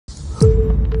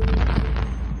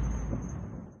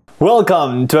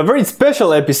Welcome to a very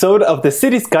special episode of the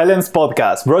Cities Skylines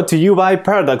podcast, brought to you by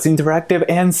Paradox Interactive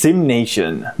and Sim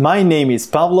Nation. My name is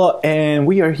Pablo, and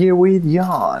we are here with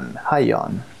Jan. Hi,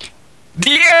 Jan.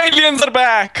 The aliens are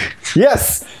back!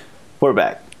 Yes, we're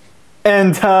back.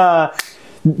 And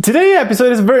today's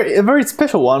episode is a very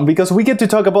special one because we get to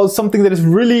talk about something that is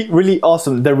really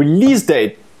awesome. The release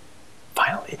date,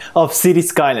 finally, of Cities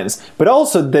Skylines, but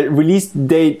also the release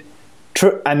date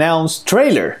announced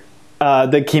trailer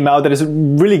that came out that is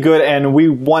really good, and we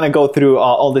want to go through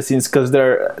all the scenes because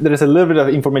there's a little bit of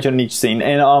information in each scene.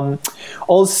 And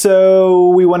also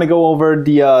we want to go over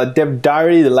the dev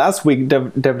diary, the last week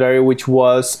dev diary, which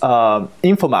was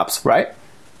info maps, right?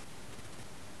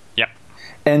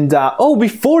 And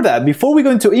before we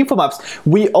go into info maps,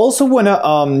 we also want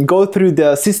to go through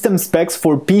the system specs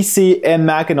for PC and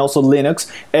Mac and also Linux,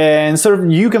 and sort of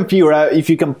you can figure out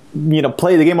if you can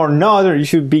play the game or not, or you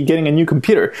should be getting a new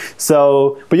computer.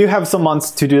 So, but you have some months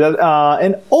to do that.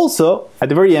 And also at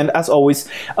the very end, as always,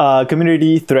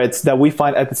 community threads that we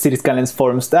find at the Cities Skylines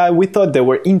forums that we thought they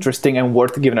were interesting and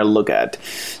worth giving a look at.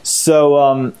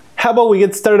 So how about we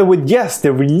get started with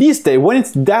the release date? When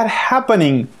is that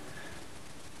happening?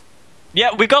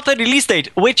 Yeah, we got the release date,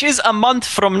 which is a month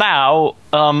from now,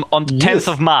 on the 10th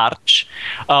of March.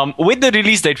 With the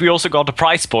release date, we also got a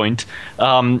price point,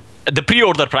 the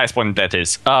pre-order price point, that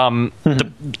is. Actually,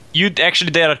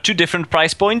 there are two different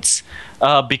price points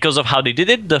because of how they did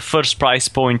it. The first price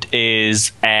point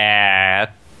is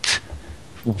at...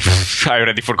 I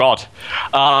already forgot.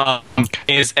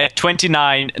 Is at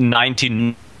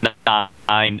 $29.99.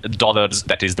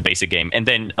 That is the basic game, and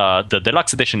then the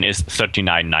deluxe edition is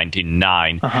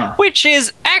 $39.99, which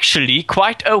is actually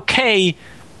quite okay.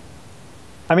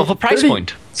 Of a price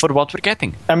point for what we're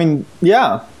getting. I mean,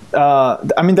 yeah.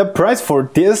 I mean, the price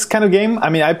for this kind of game. I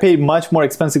mean, I paid much more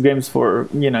expensive games for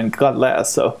and got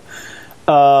less. So,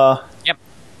 yep.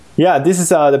 Yeah, this is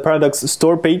the Paradox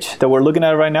store page that we're looking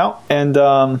at right now, and.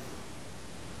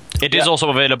 It is also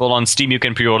available on Steam. You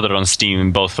can pre-order on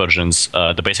Steam both versions,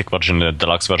 the basic version, the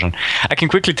deluxe version. I can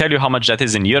quickly tell you how much that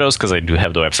is in euros because I do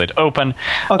have the website open.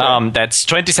 Okay. That's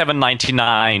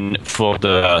 $27.99 for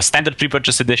the standard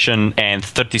pre-purchase edition and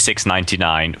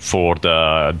 $36.99 for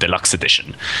the deluxe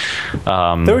edition.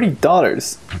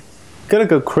 $30. Gotta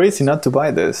go crazy not to buy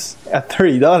this at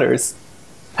 $30.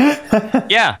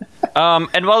 Yeah.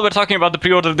 And while we're talking about the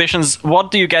pre-order editions,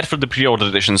 what do you get for the pre-order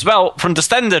editions? Well, from the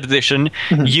standard edition,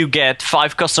 you get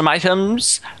 5 custom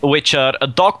items, which are a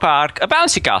dog park, a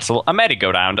bouncy castle, a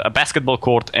merry-go-round, a basketball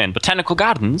court, and botanical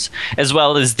gardens, as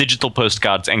well as digital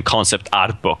postcards and concept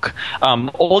art book.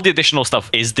 All the additional stuff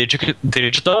is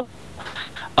digital.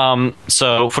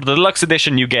 So for the deluxe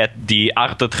edition, you get the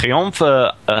Arc de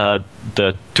Triomphe,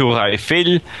 the Tour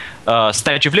Eiffel,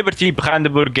 Statue of Liberty,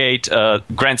 Brandenburg Gate,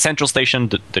 Grand Central Station,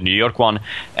 the New York one,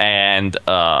 and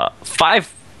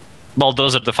 5. Well,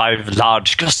 those are the 5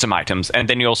 large custom items, and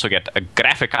then you also get a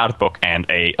graphic art book and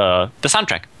the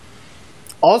soundtrack.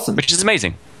 Awesome, which is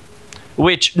amazing.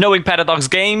 Which, knowing Paradox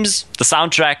games, the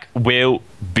soundtrack will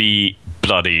be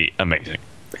bloody amazing.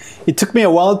 It took me a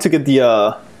while to get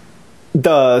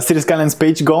the Cities Skylines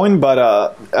page going, but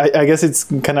I guess it's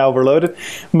kind of overloaded.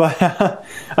 But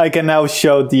I can now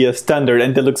show the standard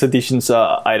and deluxe editions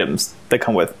items that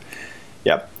come with.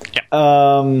 Yeah.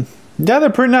 Yeah, they're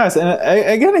pretty nice. And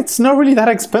again, it's not really that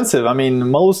expensive. I mean,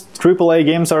 most AAA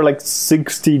games are like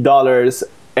 $60,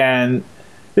 and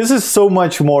this is so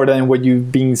much more than what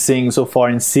you've been seeing so far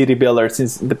in City Builder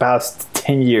since the past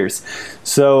 10 years.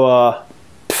 So,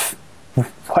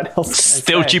 what else?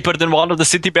 Still cheaper than one of the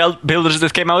city builders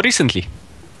that came out recently.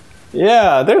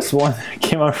 Yeah, there's one that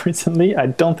came out recently. I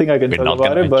don't think I can talk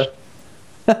about it, but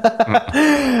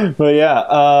but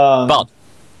yeah.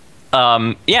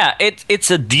 Yeah, it's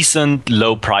a decent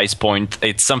low price point.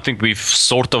 It's something we've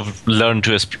sort of learned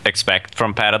to expect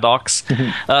from Paradox.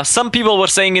 Some people were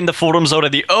saying in the forums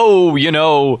already,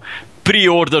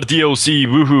 pre-order DOC,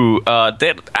 woohoo.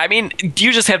 I mean,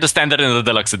 you just have the standard and the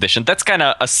deluxe edition. That's kind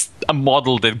of a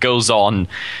model that goes on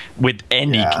with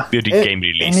any game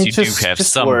release. You do have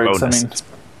some bonuses. I mean,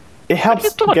 it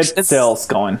helps get sales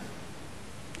going.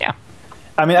 Yeah.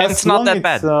 I mean, it's not that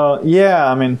bad.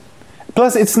 Yeah, I mean,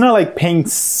 plus it's not like paying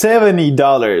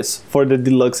 $70 for the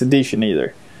deluxe edition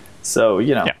either. So,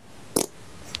 Yeah.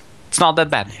 It's not that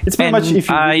bad. It's pretty much if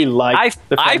you really like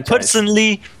the franchise. I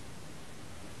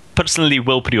personally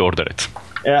will pre-order it.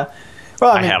 Yeah.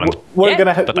 Well, I haven't. We're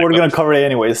But I gonna will. cover it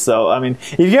anyway. So I mean,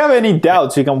 if you have any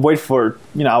doubts, you can wait for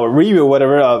our review or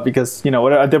whatever. Because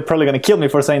they're probably gonna kill me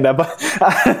for saying that. But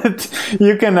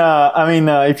you can.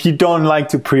 If you don't like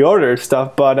to pre-order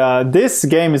stuff, but this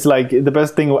game is like the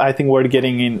best thing I think we're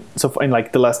getting in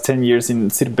like the last 10 years in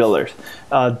city builders.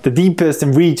 The deepest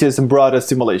and richest and broadest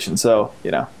simulation. So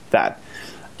that.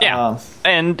 Yeah,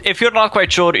 and if you're not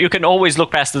quite sure, you can always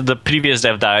look past the previous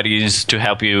dev diaries to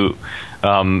help you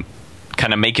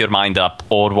kind of make your mind up,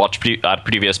 or watch our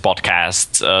previous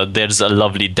podcasts. There's a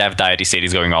lovely dev diary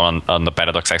series going on the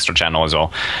Paradox Extra channel as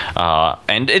well,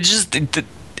 and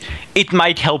it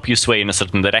might help you sway in a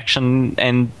certain direction.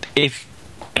 And if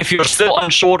you're still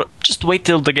unsure, just wait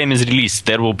till the game is released.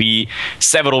 There will be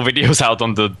several videos out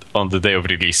on the day of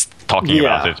release talking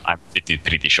about it. I'm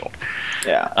pretty sure.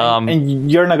 Yeah,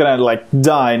 and you're not gonna like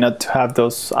die not to have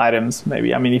those items.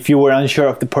 Maybe if you were unsure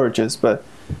of the purchase, but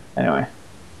anyway,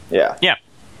 yeah.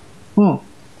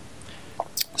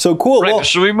 So cool. Right, well,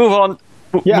 should we move on?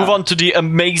 Move on to the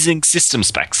amazing system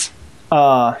specs.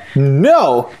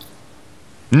 No.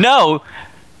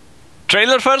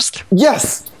 Trailer first.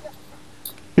 Yes.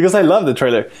 Because I love the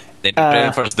trailer.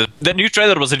 The new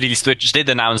trailer was released, which did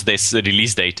announce this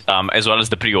release date, as well as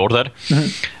the pre-order.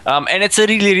 And it's a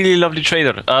really, really lovely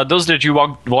trailer. Those that you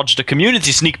watched the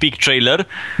community sneak peek trailer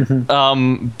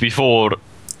before,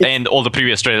 and all the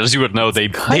previous trailers, you would know they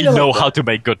know how to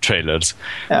make good trailers.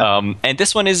 Yeah. And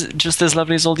this one is just as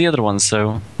lovely as all the other ones.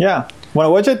 So yeah, want to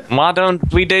watch it? Why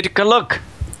don't we take a look?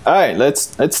 All right,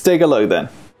 let's take a look then.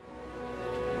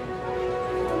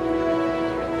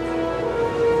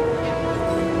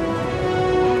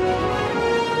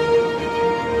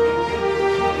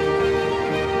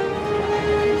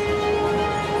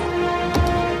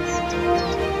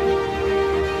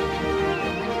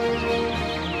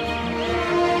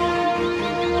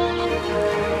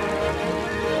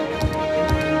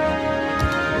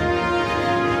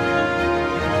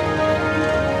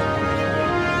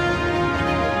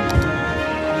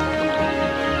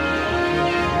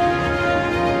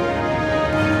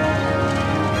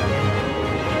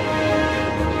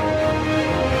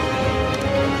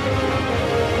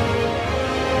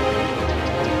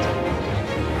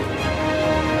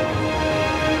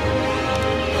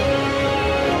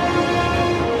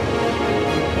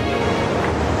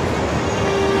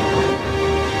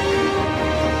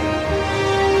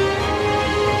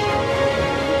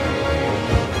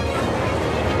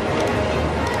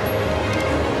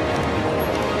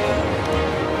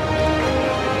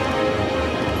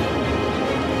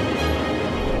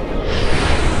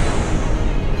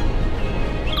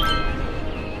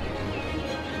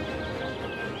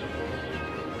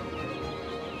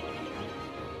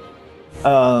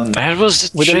 That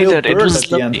was the with trailer. a little It bird was at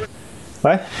the lovely. end.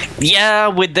 Right? Yeah,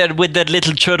 with that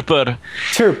little chirper.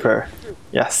 Chirper.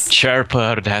 Yes.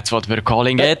 Chirper, that's what we're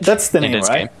calling it. That's the in name, this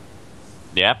right? game.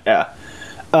 Yeah. Yeah.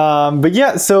 But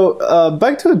yeah, so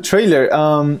back to the trailer.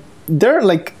 There are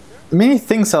like many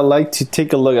things I like to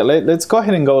take a look at. Let's go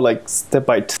ahead and go like step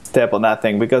by step on that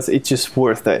thing because it's just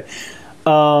worth it.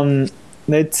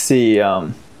 Let's see.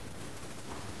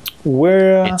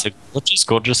 Where It's a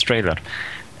gorgeous trailer,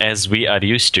 as we are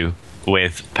used to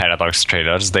with Paradox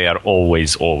trailers. They are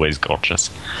always gorgeous,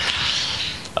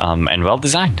 and well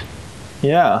designed.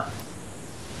 Yeah.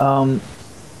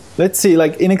 Let's see.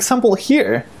 Like an example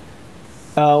here.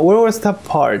 Where was that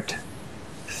part?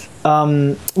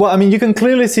 Well, I mean, you can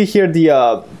clearly see here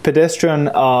the pedestrian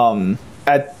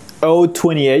at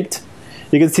 028.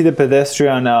 You can see the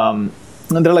pedestrian. And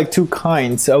there are like two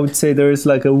kinds. I would say there's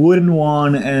like a wooden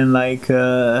one and like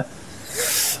a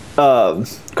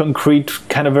concrete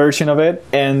kind of version of it,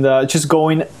 and just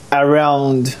going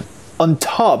around on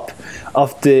top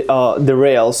of the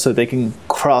rails so they can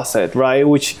cross it, right?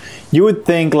 Which you would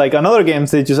think like on other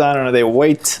games they just, I don't know, they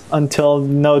wait until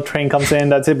no train comes in,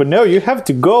 that's it. But no, you have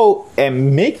to go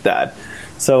and make that.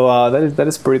 So that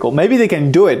is pretty cool. Maybe they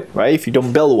can do it, right, if you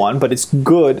don't build one, but it's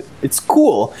good. It's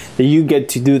cool that you get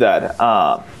to do that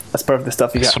as part of the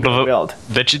stuff you have to build.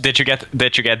 That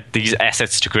you get these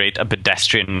assets to create a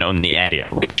pedestrian-only area,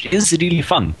 which is really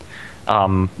fun.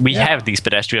 We have these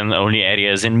pedestrian-only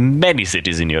areas in many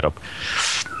cities in Europe.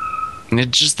 And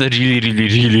it's just a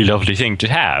really lovely thing to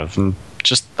have, and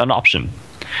just an option.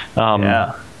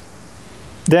 Yeah.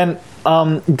 Then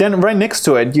right next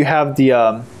to it, you have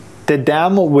the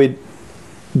dam with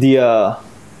the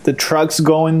trucks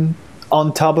going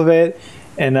on top of it,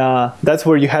 and that's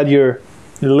where you had your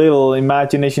little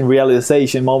imagination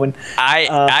realization moment.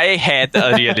 I had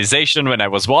a realization when I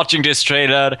was watching this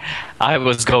trailer. I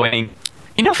was going,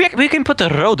 if we can put a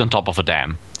road on top of a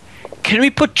dam, can we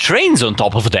put trains on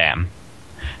top of a dam?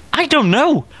 I don't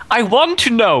know. I want to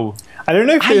know. I don't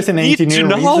know if there's an need to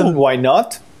engineering know. reason why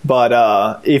not,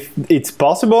 but if it's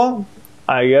possible,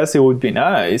 I guess it would be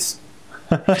nice.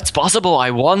 If it's possible,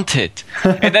 I want it.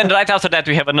 And then right after that,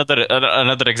 we have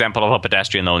another example of a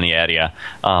pedestrian-only area,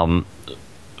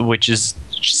 which is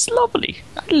just lovely.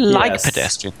 I like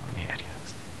pedestrian-only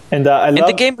areas. And and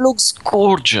the game looks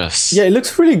gorgeous. Yeah, it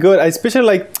looks really good. Especially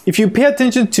like if you pay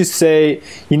attention to, say,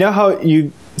 you know how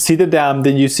you see the dam,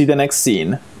 then you see the next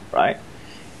scene, right?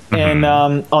 And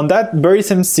on that very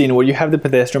same scene where you have the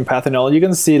pedestrian path and all, you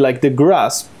can see like the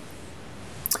grass.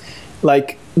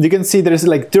 Like you can see there's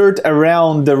like dirt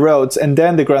around the roads, and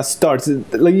then the grass starts.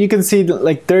 Like you can see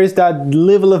like there is that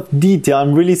level of detail.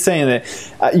 I'm really saying it.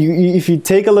 If you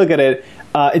take a look at it,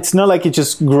 it's not like it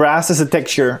just grass as a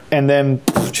texture and then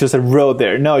just a road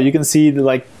there. No, you can see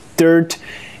like dirt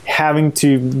having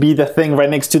to be the thing right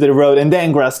next to the road, and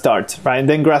then grass starts, right? And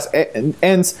then grass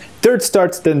ends, dirt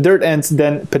starts, then dirt ends,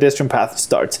 then pedestrian path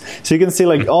starts. So you can see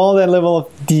like all that level of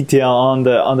detail on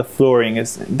the flooring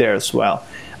is there as well.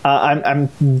 I'm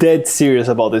dead serious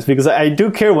about this because I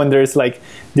do care when there's like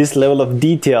this level of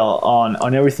detail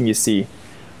on everything you see.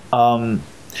 Then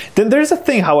there's a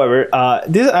thing, however,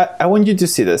 I want you to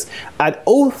see this. At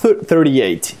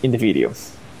 038 in the video,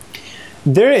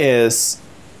 there is,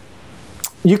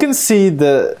 you can see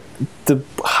the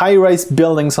high-rise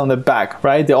buildings on the back,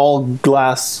 right? The all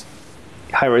glass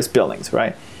high-rise buildings,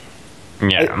 right?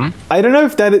 Yeah. I don't know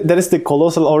if that is the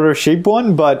colossal order shape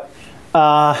one, but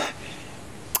I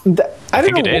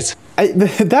don't know. It is.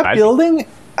 That building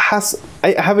has,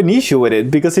 I have an issue with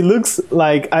it because it looks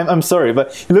like, I'm sorry, but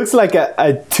it looks like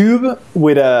a tube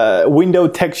with a window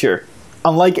texture.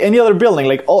 Unlike any other building,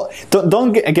 like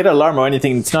don't get alarmed or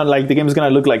anything. It's not like the game is gonna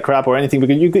look like crap or anything,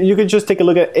 because you could just take a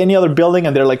look at any other building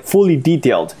and they're like fully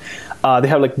detailed. They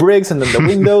have like bricks and then the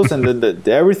windows and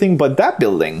the everything. But that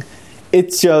building,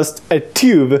 it's just a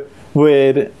tube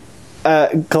with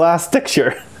a glass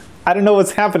texture. I don't know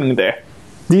what's happening there.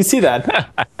 Do you see that?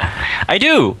 I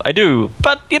do.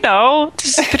 But you know,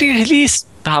 this is pre-release,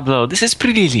 Pablo. This is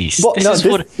pre-release. Well,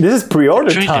 this is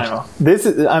pre-order time. This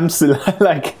is, I'm still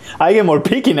like, I get more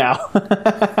picky now.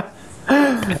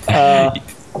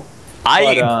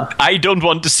 I don't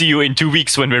want to see you in 2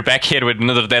 weeks when we're back here with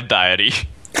another dev diary.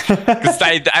 Because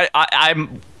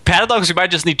I'm Paradox. You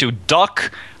might just need to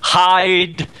duck,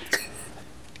 hide,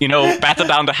 you know, batter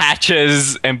down the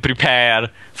hatches and prepare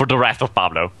for the wrath of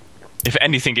Pablo. If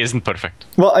anything isn't perfect.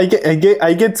 Well, I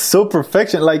get so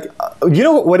perfection. Like, you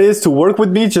know what it is to work with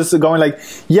me? Just going like,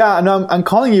 yeah, no, I'm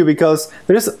calling you because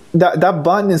there's that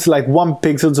button is like 1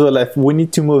 pixel to the left. We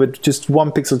need to move it just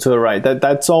 1 pixel to the right.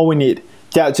 That's all we need.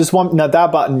 Yeah, just one. Not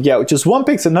that button. Yeah, just 1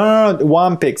 pixel. No,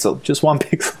 1 pixel. Just 1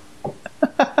 pixel.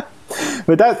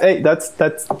 But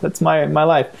that's my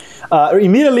life.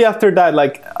 Immediately after that,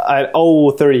 like at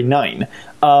 039,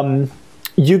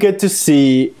 you get to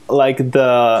see like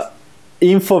the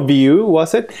info view,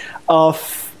 was it,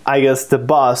 of I guess the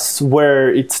bus,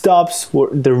 where it stops,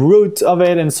 the route of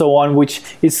it, and so on, which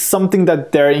is something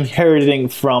that they're inheriting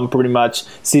from pretty much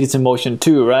Cities in Motion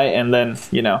 2, right? And then,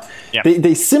 you know,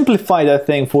 they simplify that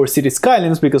thing for Cities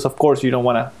Skylines because, of course, you don't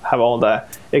want to have all the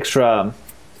extra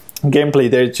gameplay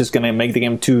there. It's just going to make the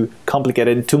game too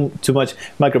complicated and too much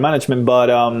micromanagement.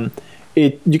 But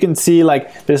you can see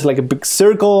like there's like a big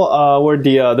circle where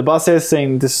the bus is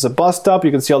saying this is a bus stop.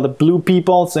 You can see all the blue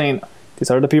people saying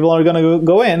these are the people who are gonna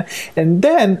go in, and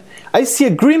then I see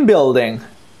a green building,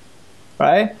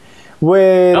 right?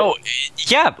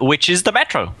 Which is the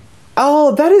metro.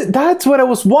 Oh, that's what I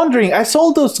was wondering. I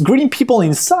saw those green people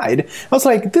inside. I was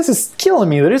like, this is killing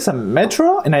me. There is a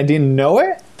metro, and I didn't know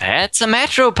it. That's a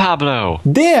metro, Pablo.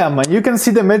 Damn, you can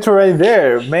see the metro right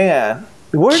there, man.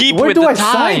 Where do I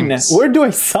sign? Where do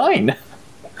I sign?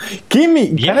 Can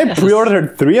I pre-order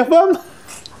 3 of them?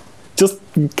 Just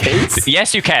in case?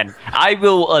 Yes, you can. I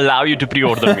will allow you to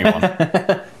pre-order me one.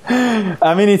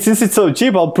 I mean, since it's so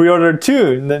cheap, I'll pre-order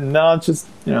 2. And then now just,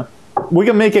 you know, we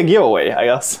can make a giveaway, I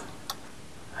guess.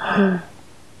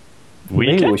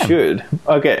 Maybe we should.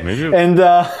 Okay. Maybe. And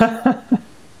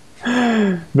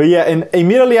but yeah, and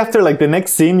immediately after like the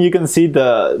next scene, you can see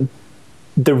the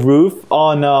roof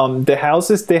on the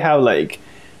houses. They have like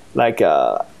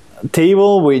a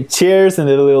table with chairs and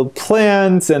the little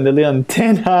plants and the little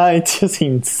antenna. It's just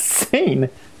insane.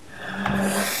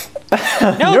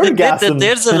 No,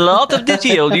 there's a lot of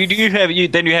detail.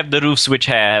 Then you have the roofs which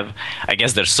have, I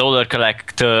guess, there's solar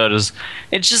collectors.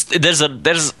 It's just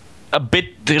there's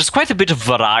quite a bit of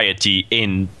variety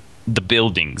in the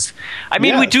buildings. I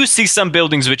mean, we do see some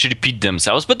buildings which repeat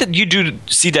themselves, but you do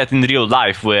see that in real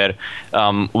life, where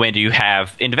when you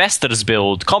have investors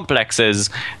build complexes,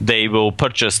 they will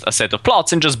purchase a set of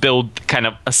plots and just build kind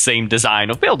of a same design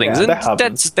of buildings. Yeah, and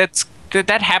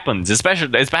that happens,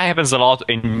 especially it happens a lot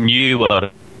in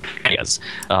newer areas,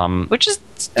 which is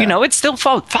it's still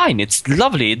fine. It's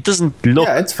lovely. It doesn't look.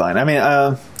 Yeah, it's fine. I mean,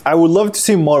 I would love to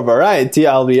see more variety.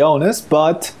 I'll be honest,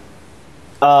 but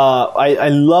I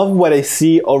love what I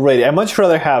see already. I much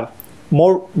rather have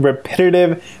more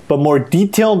repetitive but more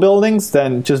detailed buildings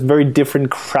than just very different,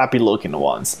 crappy looking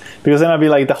ones. Because then I'll be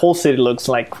like, the whole city looks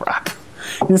like crap.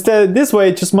 Instead, this way,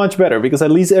 it's just much better, because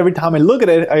at least every time I look at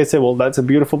it, I say, well, that's a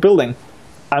beautiful building.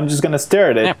 I'm just going to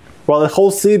stare at it. Yeah. While the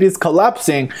whole city is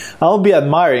collapsing, I'll be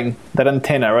admiring that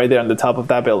antenna right there on the top of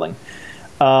that building.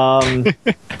 And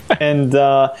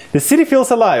the city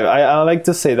feels alive. I like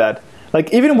to say that.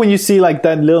 Like, even when you see like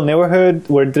that little neighborhood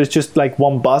where there's just like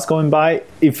one bus going by,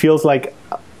 it feels like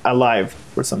alive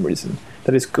for some reason.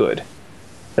 That is good.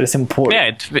 That is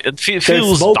important. Yeah, it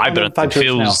feels vibrant. It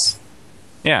feels...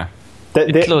 Yeah.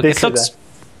 They looks...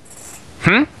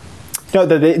 No,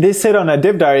 they said on a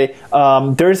dev diary,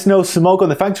 there's no smoke on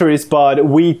the factories, but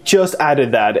we just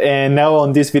added that. And now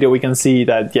on this video, we can see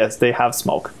that, yes, they have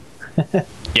smoke.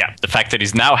 Yeah, the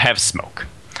factories now have smoke.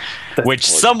 Which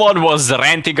someone was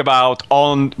ranting about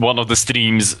on one of the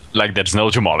streams like there's no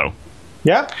tomorrow.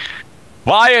 Yeah?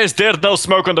 Why is there no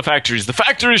smoke on the factories? The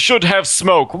factories should have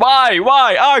smoke. Why?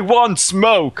 I want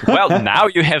smoke. Well, now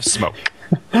you have smoke.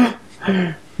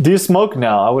 Do you smoke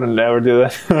now? I wouldn't ever do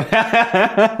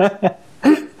that.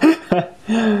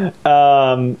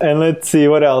 And let's see,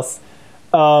 what else?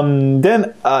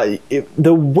 Then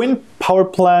the wind power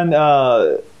plant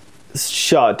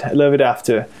shot a little bit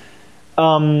after.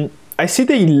 I see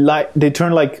they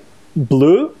turn like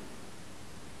blue.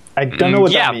 I don't know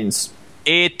what that means.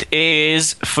 It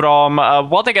is from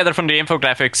what I gather from the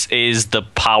infographics is the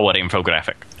power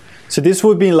infographic. So this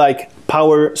would be like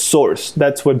power source.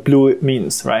 That's what blue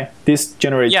means, right? This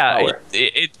generates power.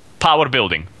 It power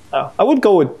building. Oh, I would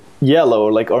go with yellow,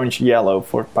 like orange yellow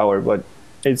for power, but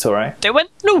it's all right. They went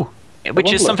blue,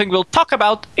 which is something we'll talk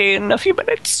about in a few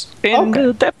minutes in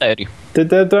the dev diary. The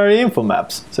dev diary info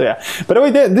maps. So yeah. By the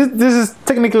way, this is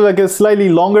technically like a slightly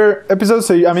longer episode.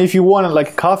 So I mean, if you want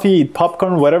like coffee, eat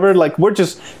popcorn, whatever, like we're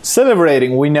just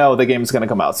celebrating. We know the game is gonna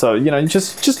come out, so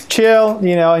just chill,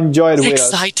 enjoy it with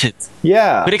us. Excited.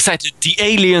 Yeah. We're excited. The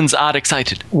aliens are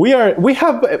excited. We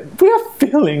have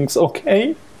feelings,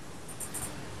 okay?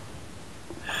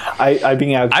 I've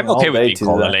been out. I'm okay with being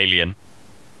called an alien.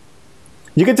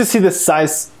 You get to see the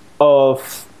size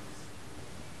of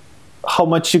how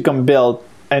much you can build,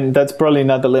 and that's probably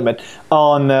not the limit,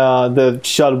 on the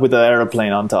shot with the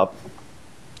airplane on top.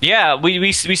 Yeah,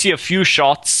 we see a few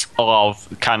shots of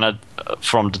kind of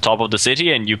from the top of the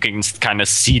city, and you can kind of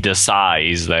see the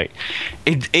size. Like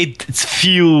it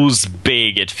feels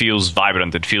big, it feels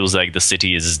vibrant, it feels like the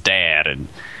city is there. And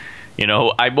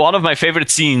one of my favorite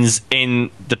scenes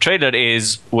in the trailer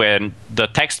is when the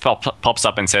text pops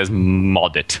up and says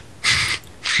 "modded."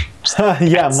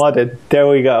 Yeah, modded. There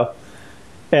we go.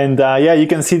 And yeah, you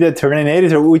can see the terrain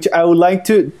editor, which I would like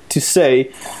to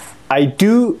say, I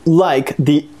do like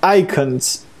the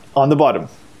icons on the bottom.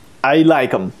 I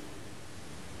like them.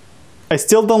 I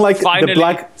still don't like the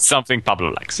black... something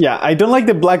Pablo likes. Yeah, I don't like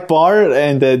the black bar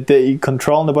and the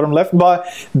control on the bottom left, but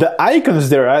the icons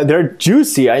there, they're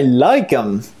juicy. I like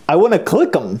them. I want to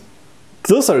click them.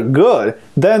 Those are good.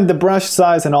 Then the brush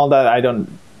size and all that, I don't...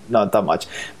 Not that much.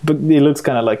 But it looks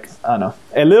kind of like, I don't know,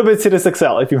 a little bit Cities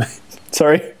XL, if you may.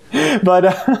 Sorry. But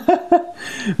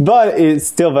it's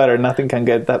still better. Nothing can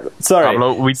get that. Sorry.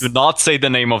 Pablo, we do not say the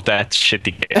name of that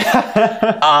shitty game.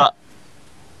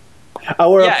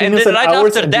 Our opinions and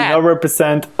ours do not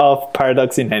represent of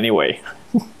Paradox in any way.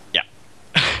 Yeah.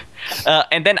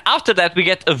 And then after that, we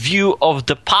get a view of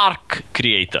the park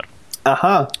creator.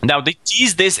 Now, they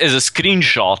teased this as a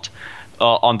screenshot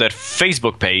on their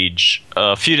Facebook page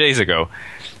a few days ago.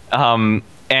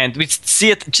 And we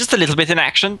see it just a little bit in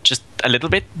action, just a little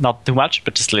bit, not too much,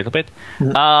 but just a little bit.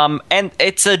 And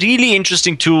it's a really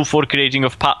interesting tool for creating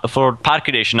for park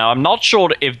creation. Now, I'm not sure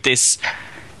if this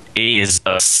is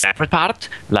a separate part,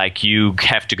 like you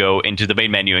have to go into the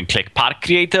main menu and click Park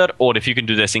Creator, or if you can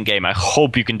do this in game. I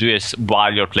hope you can do this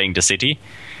while you're playing the city.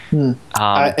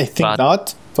 I think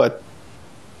not, but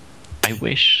I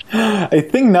wish. I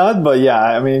think not, but yeah,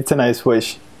 I mean, it's a nice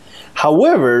wish.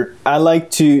 However, I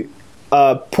like to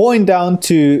point down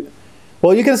to,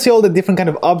 well, you can see all the different kind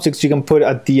of objects you can put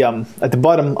at the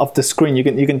bottom of the screen. You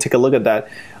can take a look at that,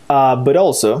 but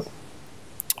also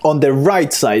on the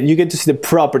right side, you get to see the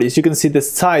properties. You can see the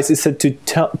size is set to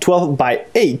 12 by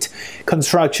 8,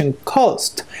 construction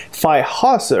cost, fire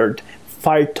hazard,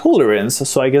 fire tolerance,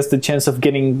 so I guess the chance of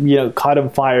getting caught on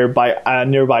fire by a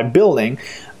nearby building,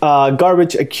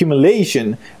 garbage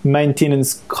accumulation,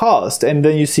 maintenance cost, and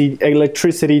then you see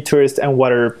electricity, tourist, and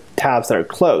water tabs that are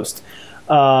closed.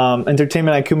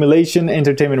 Entertainment accumulation,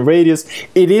 entertainment radius.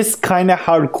 It is kind of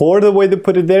hardcore the way they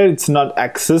put it there. It's not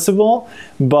accessible,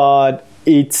 but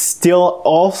it's still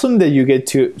awesome that you get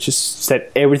to just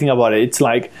set everything about it. It's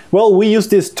like, well, we use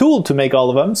this tool to make all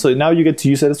of them, so now you get to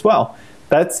use it as well.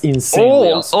 That's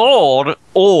insanely awesome.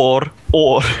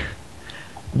 Or,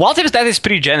 what if that is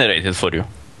pre-generated for you?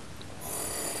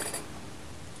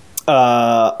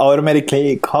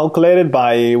 Automatically calculated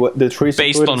by what the trees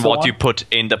based on what you put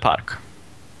in the park.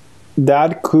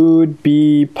 That could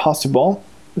be possible.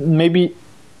 Maybe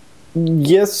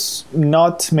yes,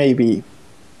 not maybe.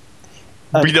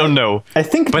 We don't know. I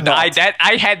think, but I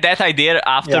had that idea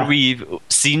after we've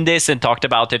seen this and talked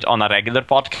about it on a regular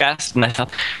podcast, and I thought,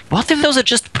 what if those are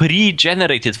just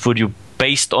pre-generated for you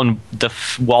based on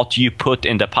what you put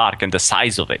in the park and the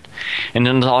size of it? And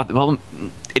then I thought, well,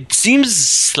 it seems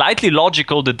slightly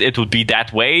logical that it would be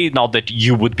that way, not that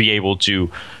you would be able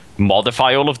to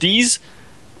modify all of these.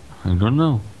 I don't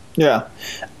know. Yeah,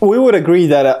 we would agree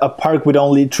that a park with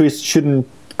only trees shouldn't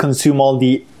consume all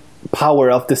the power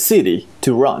of the city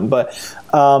to run, but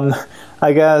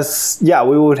I guess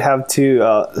we would have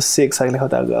to see exactly how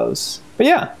that goes. But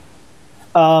yeah,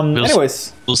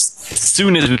 anyways, as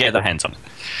soon as we get our hands on it.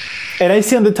 And I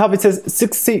see on the top it says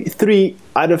 63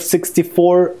 out of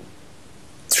 64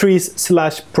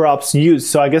 trees/props used.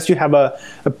 So I guess you have a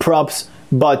props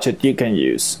budget you can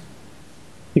use.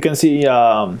 You can see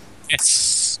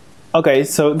yes. Okay,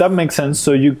 so that makes sense.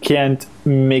 So you can't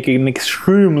make an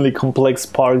extremely complex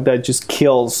park that just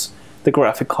kills the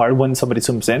graphic card when somebody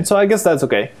zooms in. So I guess that's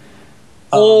okay.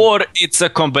 Or it's a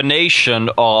combination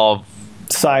of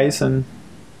size and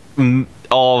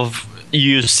of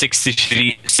used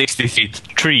 63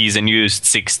 trees and used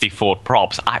 64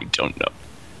 props. I don't know.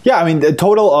 Yeah, I mean the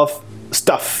total of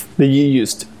stuff that you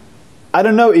used. I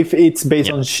don't know if it's based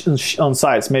on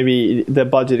size. Maybe the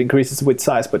budget increases with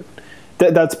size, but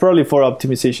that's probably for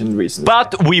optimization reasons.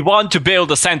 But we want to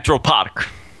build a central park.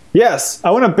 Yes,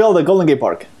 I want to build a Golden Gate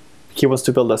Park. He wants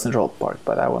to build a central park,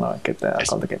 but I want to get the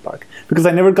Golden Gate Park because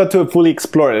I never got to fully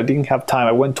explore it. I didn't have time.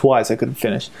 I went twice. I couldn't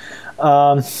finish.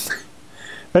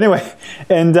 Anyway,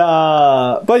 and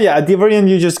but yeah, at the very end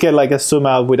you just get like a zoom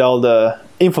out with all the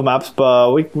info maps,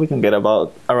 but we can get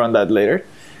around that later.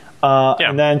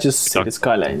 And then just Cities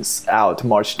Skylines out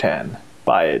March 10.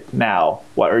 Buy it now.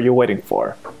 What are you waiting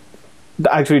for?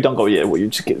 Actually, don't go yet. You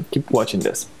just keep watching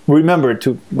this. Remember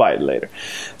to buy it later.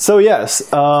 So yes,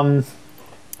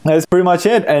 that's pretty much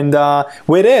it. And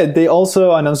with it, they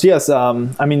also announced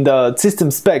I mean the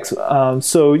system specs.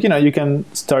 So you can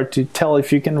start to tell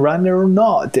if you can run it or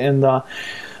not. And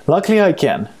luckily, I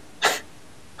can.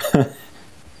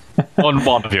 On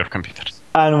one of your computers.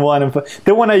 And one of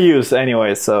the one I use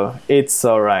anyway, so it's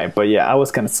all right. But yeah, I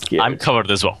was kind of scared. I'm covered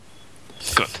as well.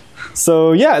 Good.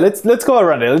 So yeah, let's go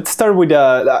around it. Let's start with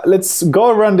let's go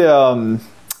around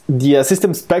the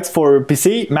system specs for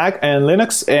PC, Mac, and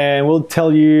Linux, and we'll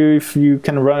tell you if you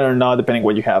can run it or not, depending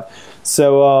what you have.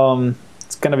 So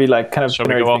it's gonna be like kind of. Shall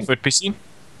we go off with PC?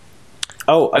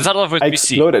 Oh, let's start off with I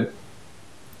PC. Exploded.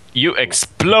 You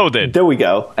exploded. There we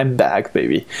go. I'm back,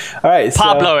 baby. All right.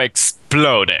 Pablo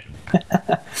exploded.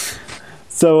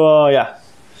 So yeah.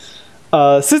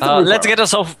 System. Let's get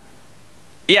us off.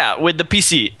 Yeah, with the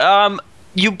PC.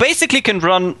 You basically can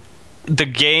run the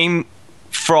game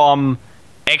from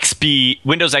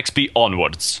Windows XP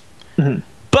onwards. Mm-hmm.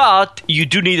 But you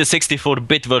do need a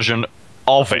 64-bit version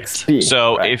of it. XP,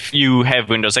 so right. if you have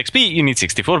Windows XP, you need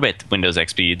 64-bit Windows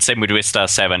XP. Same with Vista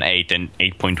 7, 8, and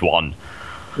 8.1.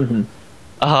 Mm-hmm.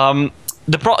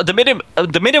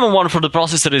 The minimum one for the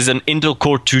processor is an Intel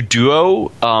Core 2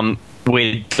 Duo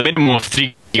with the minimum of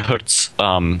 3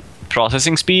 GHz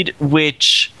processing speed,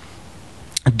 which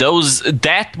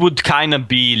that would kind of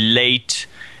be late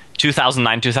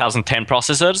 2009-2010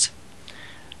 processors.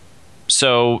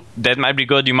 So that might be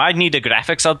good. You might need a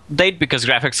graphics update because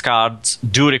graphics cards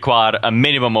do require a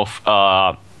minimum of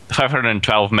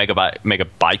 512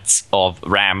 megabytes of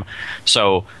RAM.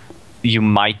 So you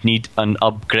might need an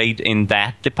upgrade in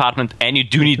that department, and you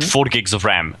do need 4 gigs of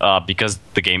RAM because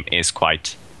the game is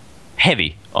quite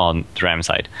heavy on the RAM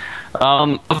side.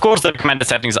 Of course, the recommended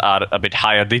settings are a bit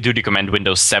higher. They do recommend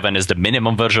Windows 7 as the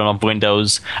minimum version of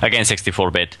Windows, again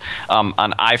 64-bit. An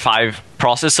i5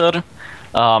 processor,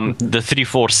 the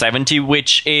 3470,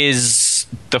 which is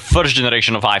the first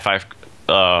generation of i5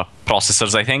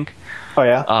 processors, I think. Oh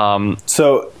yeah.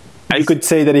 So you could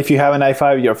say that if you have an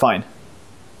i5, you're fine.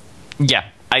 Yeah,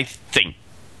 I think.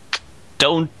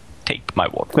 Don't take my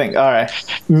word. All right,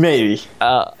 maybe.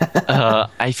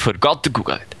 I forgot to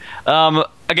Google it.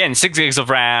 Again, 6 gigs of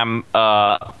RAM,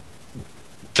 and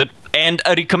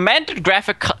a recommended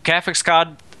graphics card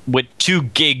with 2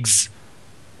 gigs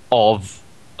of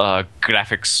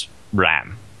graphics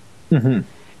RAM. Mm-hmm.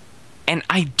 And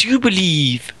I do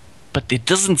believe, but it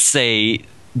doesn't say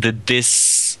that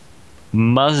this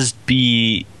must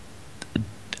be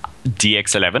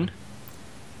DX11.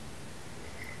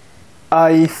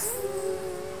 I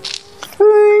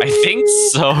think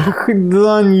so.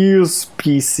 Don't use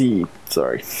PC.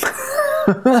 Sorry.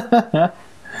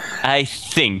 I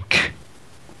think.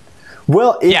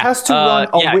 Well, it has to run.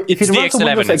 If it runs on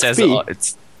Windows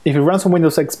XP, if it runs on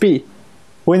Windows XP,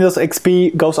 Windows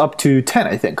XP goes up to 10,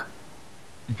 I think.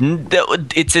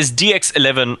 It says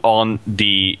DX11 on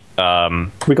the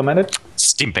recommended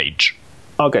Steam page.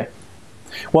 Okay.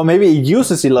 Well, maybe it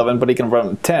uses 11, but it can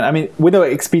run 10. I mean,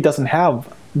 Windows XP doesn't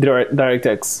have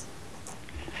DirectX.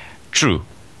 True.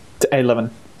 To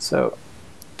 11, so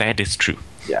that is true.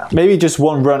 Yeah, maybe it just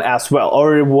won't run as well,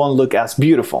 or it won't look as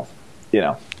beautiful. You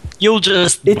know, you'll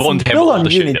just won't have all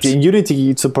the Unity. Shaders.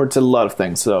 Unity supports a lot of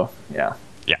things, so yeah.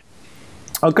 Yeah.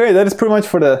 Okay, that is pretty much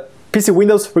for the PC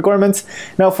Windows requirements.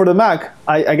 Now for the Mac,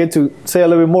 I get to say a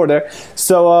little bit more there.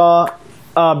 So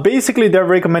basically, they're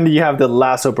recommending you have the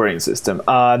last operating system.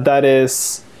 That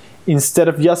is, instead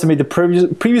of Yosemite,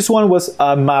 the previous one was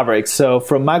Maverick. So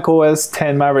from Mac OS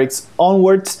 10 Mavericks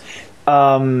onwards,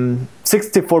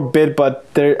 64-bit, but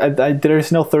there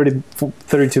is no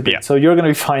 32-bit, yeah. So you're going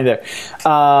to be fine there.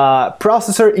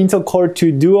 Processor, Intel Core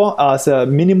 2 Duo as a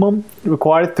minimum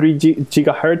required, 3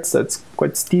 gigahertz. That's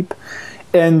quite steep.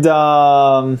 And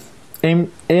AMD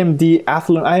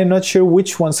Athlon. I am not sure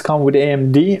which ones come with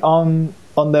AMD on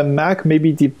the Mac.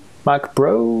 Maybe the Mac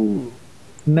Pro.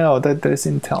 No, that is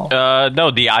Intel.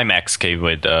 No, the iMacs came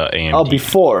with AMD. Oh,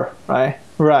 before, right?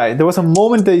 Right. There was a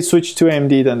moment they switched to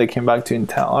AMD, then they came back to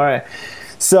Intel. All right.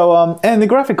 So, and the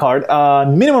graphic card,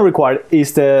 minimum required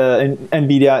is the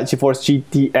NVIDIA GeForce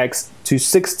GTX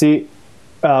 260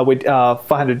 with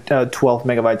 512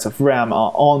 megabytes of RAM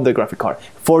on the graphic card,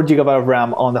 4 gigabytes of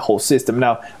RAM on the whole system.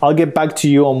 Now, I'll get back to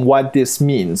you on what this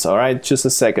means. All right, just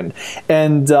a second.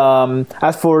 And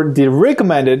as for the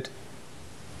recommended,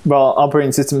 well,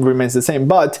 operating system remains the same,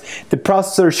 but the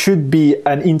processor should be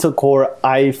an Intel Core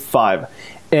i5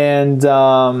 and 6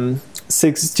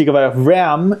 gigabytes of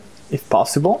RAM, if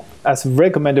possible, as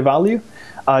recommended value.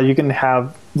 You can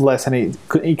have less and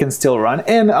it can still run.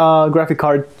 And graphic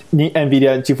card,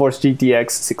 NVIDIA GeForce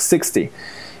GTX 660.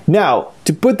 Now,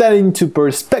 to put that into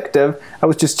perspective, I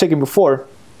was just checking before,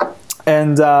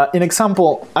 and in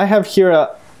example, I have here a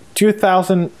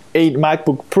 2008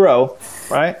 MacBook Pro,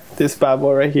 right? This bad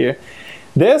boy right here.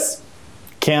 This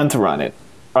can't run it.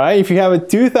 All right, if you have a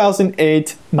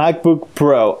 2008 MacBook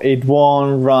Pro, it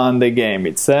won't run the game.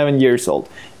 It's 7 years old.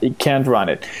 It can't run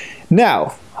it.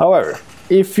 Now, however,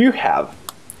 if you have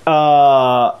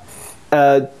a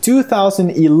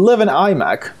 2011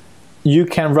 iMac, you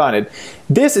can run it.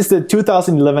 This is the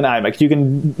 2011 iMac. You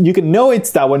can know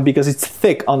it's that one because it's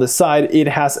thick on the side. It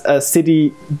has a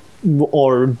CD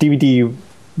or DVD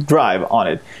drive on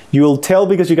it. You will tell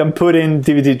because you can put in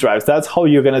DVD drives. That's how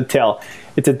you're gonna tell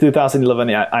it's a 2011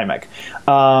 iMac.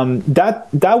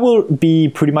 That will be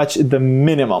pretty much the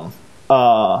minimum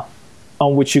on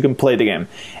which you can play the game.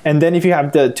 And then if you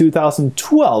have the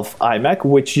 2012 iMac,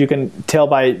 which you can tell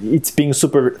by it's being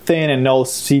super thin and no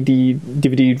CD,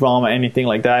 DVD, ROM, anything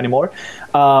like that anymore,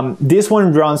 this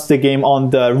one runs the game on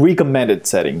the recommended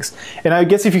settings. And I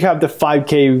guess if you have the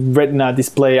 5K Retina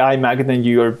display iMac, then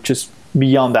you're just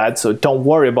beyond that, so don't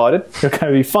worry about it. You're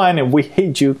gonna be fine, and we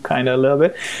hate you kind of a little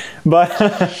bit, but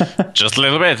just a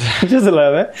little bit, just a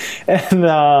little bit.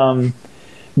 And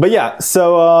but yeah,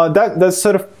 so that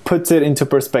sort of puts it into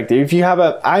perspective. If you have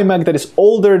an iMac that is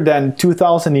older than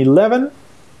 2011,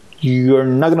 you're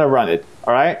not gonna run it.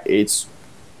 All right, I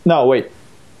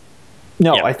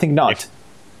think not.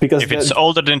 Because if it's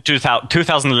older than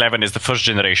 2011 is the first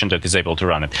generation that is able to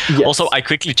run it. Yes. Also, I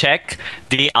quickly check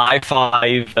the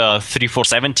i5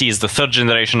 3470 is the third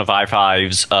generation of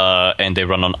i5s, and they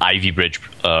run on Ivy Bridge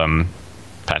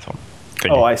platform.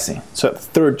 Oh, I see. So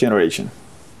third generation.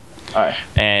 All right.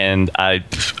 And I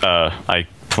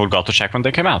forgot to check when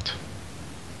they came out.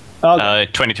 Okay.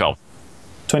 2012.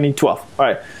 2012. All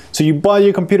right. So you bought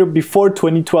your computer before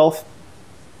 2012.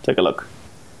 Take a look.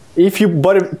 if you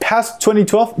bought it past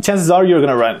 2012, chances are you're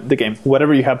gonna run the game,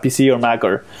 whatever you have, PC or Mac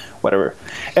or whatever.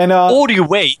 And or you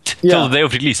wait till the day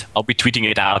of release. I'll be tweeting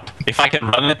it out. If I can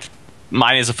run it,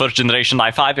 mine is a first generation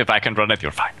i5. If I can run it,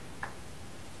 you're fine.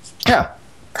 Yeah.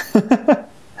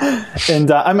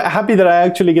 And I'm happy that I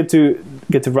actually get to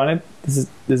run it. This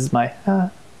is my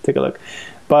take a look.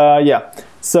 But yeah,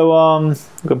 so I'm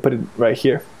gonna put it right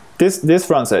here. This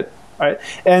runs it. All right,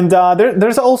 and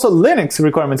there's also Linux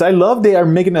requirements. I love they are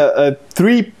making a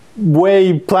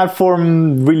three-way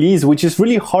platform release, which is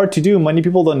really hard to do. Many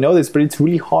people don't know this, but it's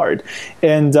really hard.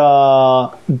 And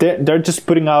they're just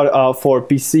putting out for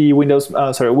PC, Windows,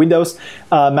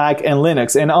 Mac, and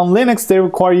Linux. And on Linux, they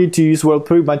require you to use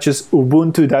pretty much just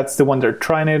Ubuntu. That's the one they're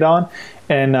trying it on.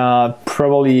 And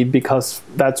probably because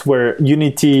that's where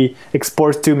Unity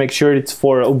exports to, make sure it's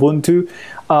for Ubuntu.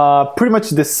 Pretty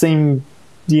much the same,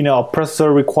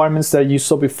 processor requirements that you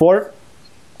saw before.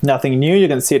 Nothing new. You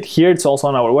can see it here. It's also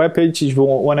on our webpage if you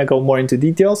want to go more into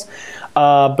details.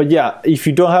 But yeah, if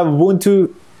you don't have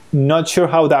Ubuntu, not sure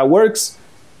how that works,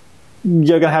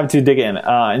 you're gonna have to dig in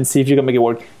and see if you can make it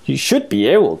work. You should be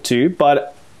able to,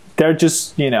 but they're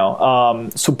just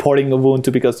supporting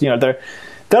Ubuntu because they're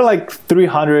like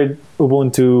 300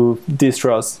 Ubuntu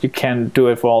distros. You can't do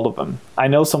it for all of them. I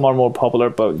know some are more popular,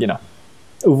 but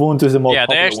Ubuntu is the more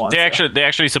popular one. They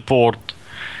actually support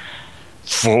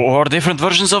 4 different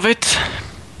versions of it.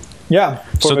 Yeah.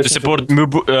 So they support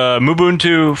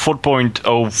Ubuntu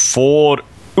 4.04,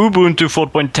 Ubuntu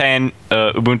 4.10,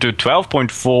 Ubuntu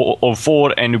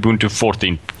 12.404, and Ubuntu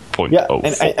 14.04. Yeah,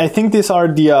 and I think these are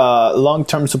the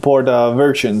long-term support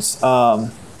versions.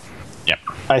 Yeah.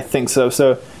 I think so.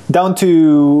 So down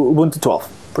to Ubuntu 12,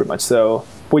 pretty much. So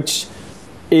which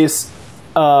is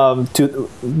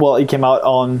it came out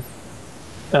on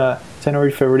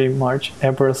January, February, March,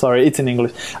 April. Sorry, it's in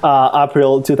English.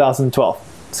 April 2012.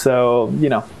 So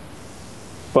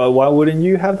but why wouldn't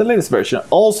you have the latest version?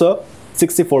 Also,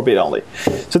 64-bit only.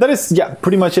 So that is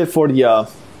pretty much it for the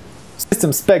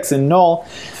system specs and all.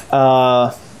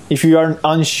 If you are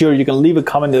unsure, you can leave a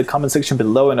comment in the comment section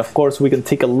below, and of course we can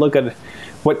take a look at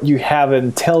what you have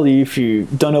and tell you if you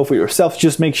don't know for yourself.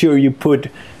 Just make sure you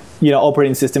put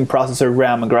operating system, processor,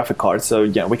 RAM, and graphic card, so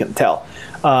we can tell.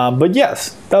 But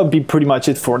yes, that would be pretty much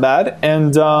it for that.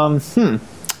 And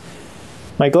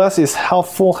my glass is half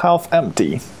full, half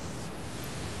empty,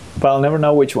 but I'll never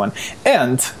know which one.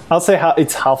 And I'll say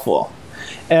it's half full,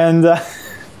 and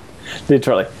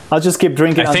literally, I'll just keep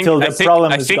drinking until the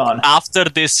problem is gone. After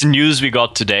this news we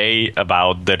got today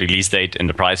about the release date and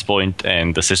the price point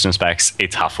and the system specs,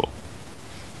 it's half full.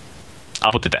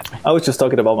 I'll put it that way. I was just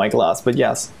talking about my glass, but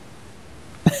yes.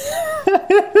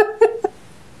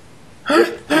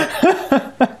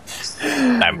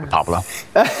 I'm Pablo.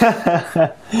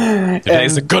 Today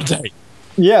is a good day.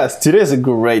 Yes, today is a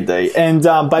great day. And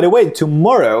by the way,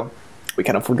 tomorrow, we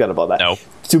cannot forget about that. No.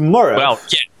 Tomorrow. Well,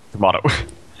 tomorrow.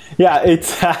 Yeah,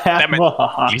 it's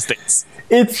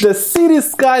it's the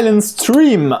Cities Skylines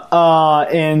stream,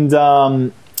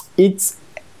 and it's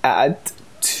at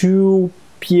 2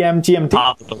 p.m. GMT.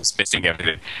 I was missing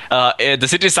everything. The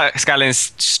Cities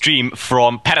Skylines stream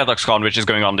from ParadoxCon, which is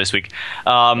going on this week.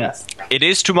 Yes. It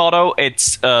is tomorrow.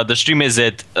 It's the stream is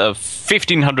at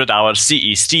 1500 hours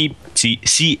CEST,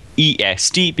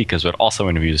 because we're also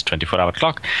going to use 24-hour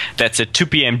clock. That's at 2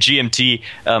 p.m. GMT,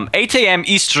 8 a.m.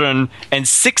 Eastern, and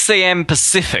 6 a.m.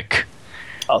 Pacific.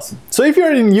 Awesome. So if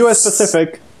you're in US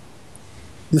Pacific,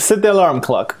 set the alarm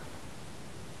clock.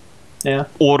 Yeah.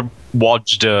 Or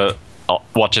watch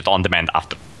it on demand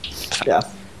after. Yeah.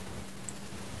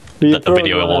 The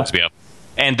video will always be up.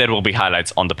 And there will be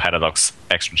highlights on the Paradox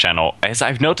Extra channel, as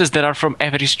I've noticed there are from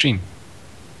every stream.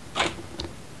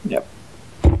 Yep.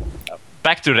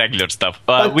 Back to regular stuff.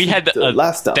 We had a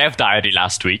dev diary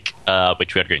last week,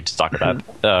 which we're going to talk about.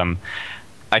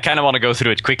 I kind of want to go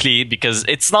through it quickly because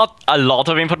it's not a lot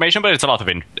of information, but it's a lot of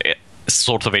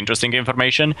sort of interesting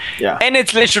information. Yeah. And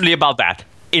it's literally about that.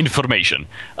 Information.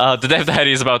 The dev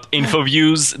diary is about info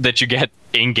views that you get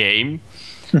in-game.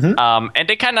 And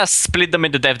they kind of split them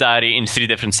in the dev diary in 3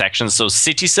 different sections. So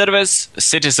city service,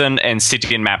 citizen, and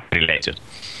city and map related.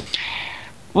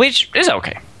 Which is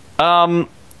okay.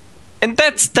 And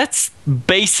that's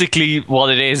basically what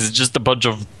it is. Just a bunch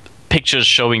of pictures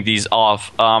showing these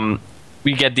off.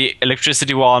 We get the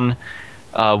electricity one,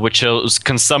 which shows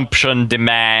consumption,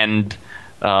 demand,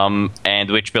 and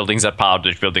which buildings are powered,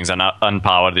 which buildings are not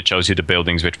unpowered. It shows you the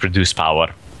buildings which produce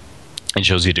power. It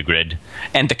shows you the grid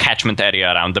and the catchment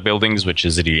area around the buildings, which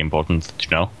is really important to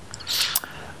know.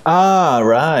 Ah,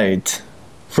 right.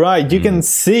 Right. You can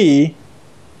see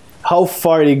how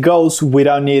far it goes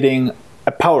without needing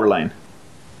a power line.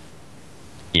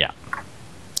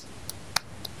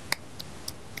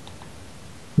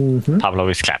 Pablo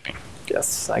is clapping.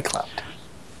 Yes, I clapped.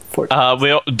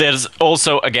 There's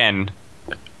also, again,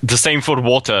 the same for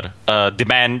water.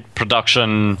 Demand,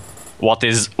 production, what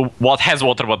has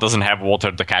water, what doesn't have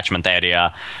water, the catchment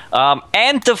area,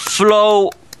 and the flow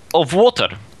of water,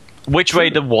 which way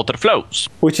the water flows.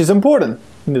 Which is important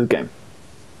in this game.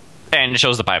 And it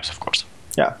shows the pipes, of course.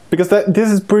 Yeah, because this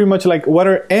is pretty much like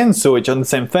water and sewage on the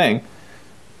same thing.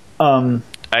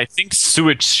 I think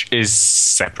sewage is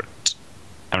separate.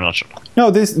 I'm not sure.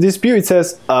 No, this view, it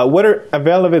says water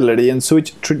availability and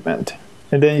sewage treatment.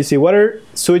 And then you see water,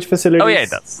 sewage facilities. Oh, yeah, it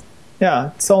does.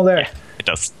 Yeah, it's all there. Yeah, it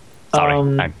does.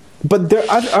 Sorry. But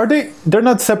they're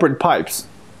not separate pipes.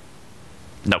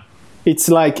 No. It's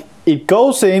like it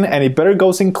goes in and it better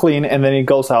goes in clean and then it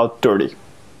goes out dirty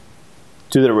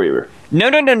to the river.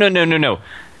 No.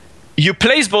 You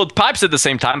place both pipes at the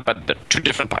same time, but they're two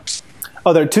different pipes.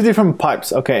 Oh, there are two different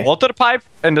pipes. Okay. Water pipe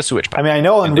and the sewage pipe. I mean, I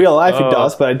know in real life it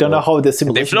does, but I don't know how the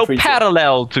simulation they flow treats it.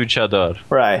 parallel to each other.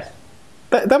 Right.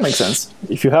 That makes sense.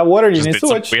 If you have water, you need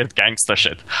sewage. Some weird gangster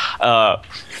shit.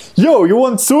 Yo, you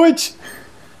want sewage?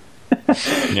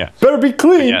 Yeah. Better be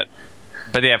clean. Yeah.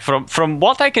 But yeah, from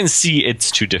what I can see,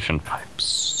 it's two different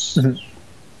pipes.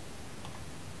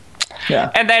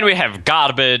 Yeah. And then we have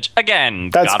garbage.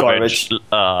 Again, that's garbage.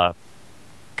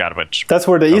 Garbage. That's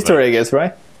where the Easter egg is,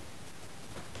 right?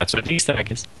 That's where the Easter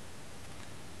egg is.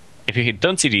 If you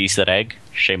don't see the Easter egg,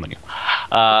 shame on you.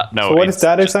 No. So what is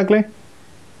that exactly?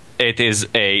 It is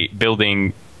a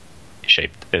building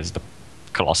shaped as the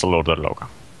Colossal Order logo.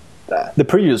 The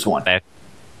previous one.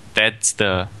 That's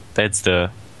the Easter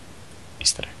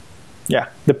egg. Yeah,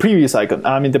 the previous icon.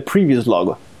 I mean, the previous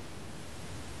logo.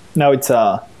 Now it's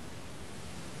What?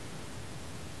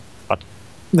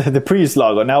 The previous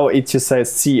logo. Now it just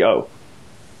says CO.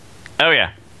 Oh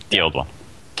yeah, the old one.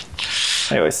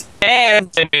 Anyways. And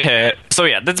so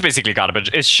yeah, that's basically garbage.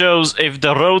 It shows if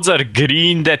the roads are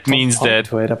green, that means that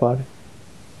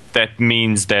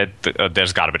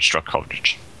there's garbage truck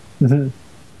coverage.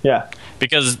 Yeah.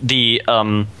 Because the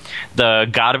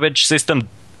garbage system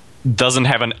doesn't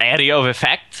have an area of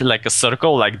effect, like a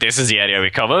circle, like this is the area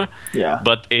we cover. Yeah.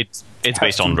 But it's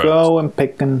based on roads. Go and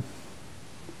pick and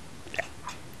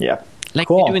yeah. Like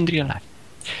we do in real life.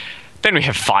 Then we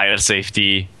have fire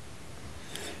safety.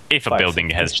 If a building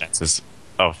has chances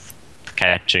of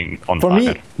catching on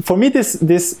fire. For me,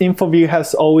 this info view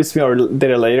has always been, or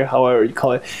data layer, however you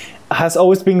call it, has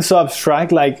always been so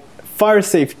abstract. Like fire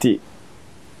safety.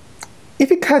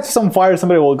 If it catches on fire,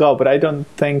 somebody will go, but I don't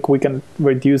think we can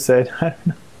reduce it. I don't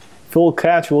know. If we'll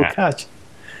catch, we'll catch.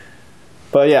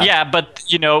 But yeah. Yeah, but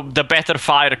you know, the better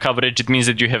fire coverage, it means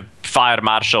that you have fire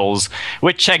marshals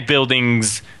which check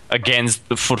buildings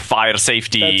for fire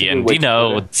safety, and you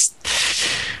know,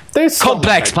 there's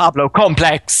complex, Pablo,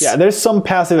 complex. Yeah, there's some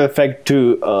passive effect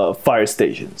to fire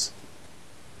stations.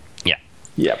 Yeah.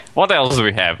 Yeah. What else do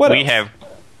we have? We have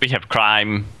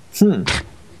crime. We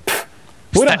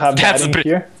don't have that in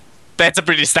here. That's a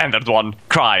pretty standard one.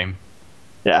 Crime.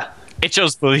 Yeah. It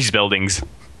shows police buildings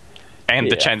and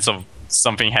the chance of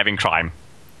something having crime.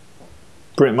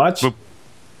 Pretty much.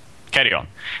 Carry on.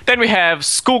 Then we have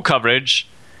school coverage.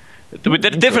 With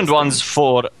the different ones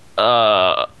for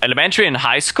elementary and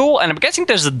high school, and I'm guessing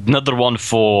there's another one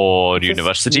for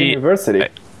university.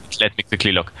 Let me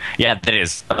quickly look. Yeah, there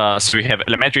is. So we have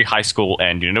elementary, high school,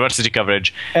 and university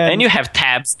coverage. And you have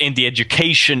tabs in the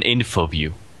education info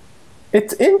view.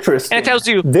 It's interesting. And it tells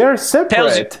you... They're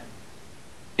separate.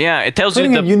 It tells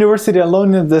Putting you... a university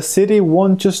alone in the city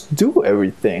won't just do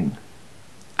everything.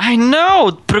 I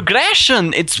know!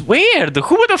 Progression! It's weird!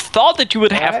 Who would have thought that you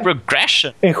would have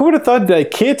progression? And who would have thought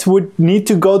that kids would need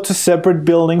to go to separate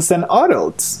buildings than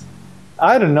adults?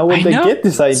 I don't know where they get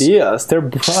these ideas. They're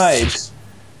bright.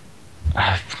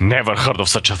 I've never heard of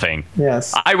such a thing.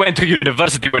 Yes. I went to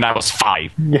university when I was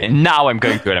 5, and now I'm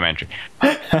going to elementary.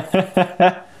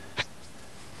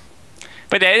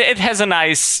 But it has a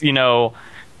nice, you know,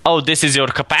 oh, this is your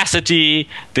capacity,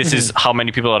 this is how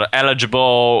many people are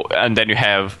eligible, and then you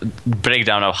have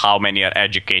breakdown of how many are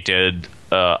educated,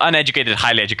 uneducated,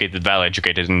 highly educated,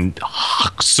 well-educated, and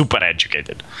super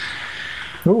educated.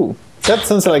 Ooh, that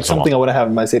sounds like something I want to have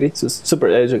in my city, so super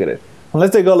educated.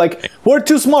 Unless they go like, we're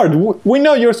too smart, we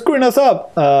know you're screwing us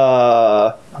up.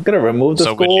 I'm going to remove the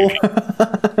school.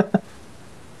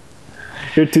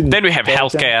 Then we have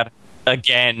healthcare.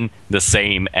 Again, the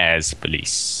same as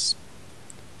police.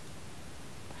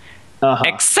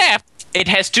 Except it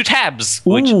has 2 tabs,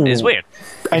 which is weird.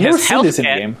 I never seen this in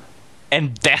the game.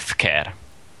 And death care.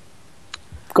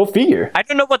 Go figure. I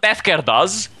don't know what death care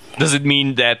does. Does it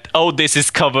mean that, oh, this is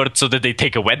covered so that they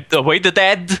take away the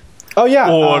dead? Oh,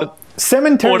 yeah. Or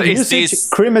Cemetery usage,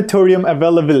 crematorium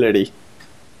availability.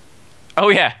 Oh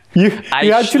yeah. You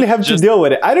actually have to deal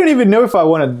with it. I don't even know if I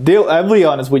want to deal. I'll be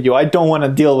honest with you. I don't want to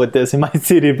deal with this in my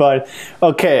city, but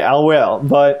okay, I will.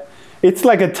 But it's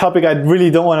like a topic I really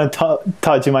don't want to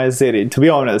touch in my city, to be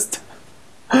honest.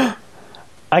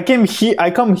 I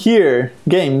come here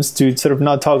games to sort of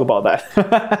not talk about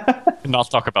that.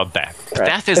 Not talk about that. Right.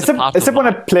 That is except when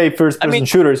I play first-person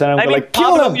shooters, and I'm like,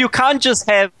 kill them. You can't just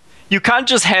have,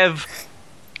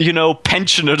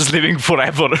 pensioners living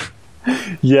forever.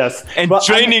 Yes, and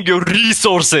draining your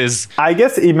resources. I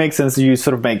guess it makes sense you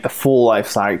sort of make the full life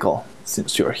cycle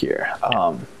since you're here.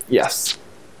 Yes.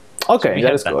 Okay,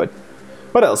 that is good.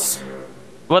 What else?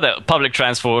 Well, public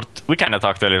transport. We kind of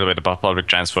talked a little bit about public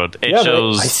transport. It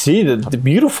shows. I see the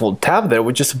beautiful tab there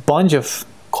with just a bunch of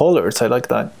colors. I like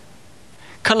that.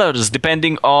 Colors,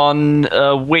 depending on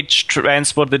which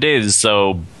transport it is.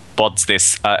 So, what's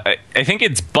this? I think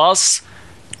it's bus,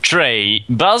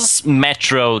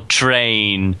 metro,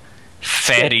 train,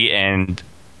 ferry, and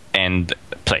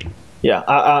plane. Yeah,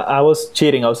 I was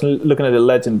cheating. I was looking at the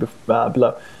legend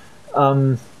below.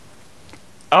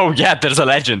 Oh yeah, there's a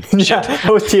legend. Yeah, I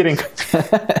was cheating.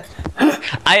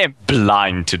 I am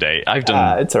blind today. I've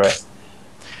done. It's alright.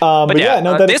 But yeah,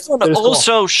 no, this one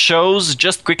also shows,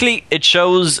 just quickly. It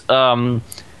shows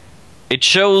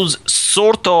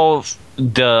sort of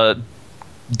the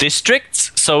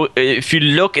districts. So if you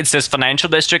look, it says financial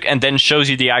district, and then shows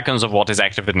you the icons of what is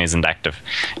active and isn't active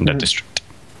in that district.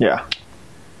 Yeah.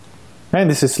 Man,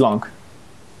 this is long.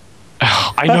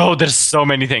 I know, there's so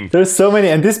many things. There's so many,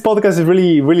 and this podcast is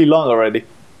really, really long already.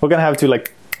 We're gonna have to let's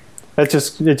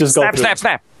just go through.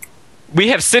 Snap. We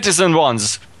have citizen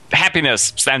ones,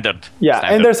 happiness, standard. Yeah,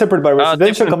 standard. And they're separate by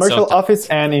residential, commercial, office,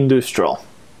 and industrial.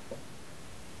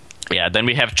 Yeah, then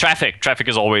we have traffic. Traffic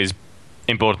is always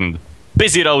important.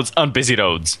 Busy roads, unbusy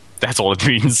roads. That's all it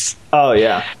means. Oh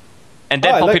yeah. And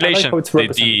then population.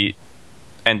 Population.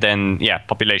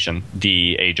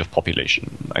 The age of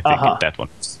population. I think that one.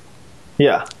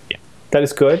 Yeah. That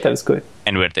is good.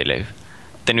 And where they live.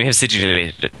 Then we have city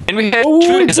related. And we have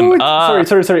tourism.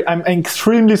 Sorry. I'm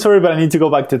extremely sorry, but I need to go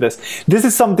back to this. This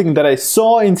is something that I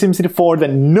saw in SimCity 4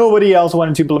 that nobody else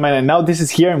wanted to implement, and now this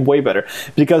is here and way better.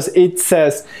 Because it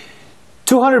says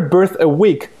 200 births a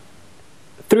week,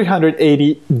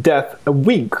 380 deaths a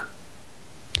week.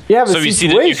 You have a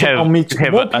situation on which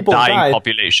more people die.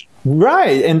 Population.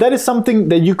 Right, and that is something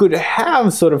that you could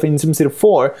have sort of in SimCity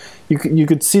 4. You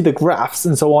could see the graphs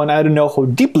and so on. I don't know how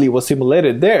deeply it was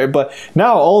simulated there, but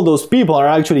now all those people are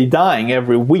actually dying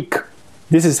every week.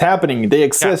 This is happening. They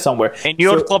exist somewhere. And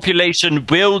your population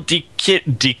will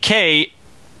decay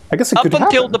I guess it up could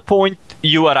until happen. the point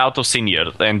you are out of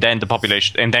senior, and then the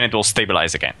population, and then it will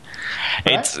stabilize again.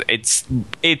 Right. It's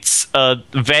a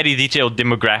very detailed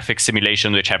demographic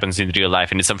simulation which happens in real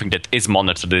life, and it's something that is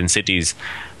monitored in cities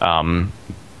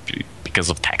because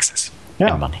of taxes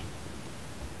and money.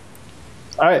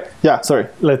 All right. Yeah. Sorry.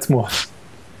 Let's move on.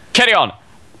 Carry on.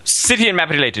 City and map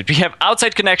related. We have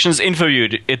outside connections info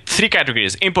viewed in 3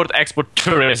 categories: import, export,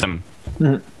 tourism.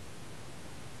 Mm-hmm.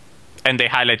 And they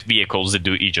highlight vehicles that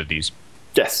do each of these.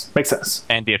 Yes, makes sense.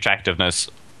 And the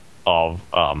attractiveness of,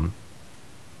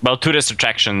 tourist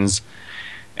attractions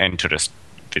and tourist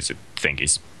visit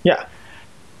thingies. Yeah.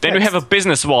 Then we have a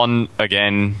business one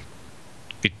again.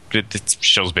 It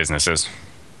shows businesses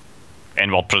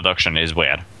and what production is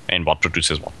where and what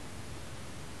produces what.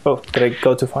 Oh, did I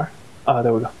go too far?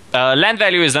 There we go. Land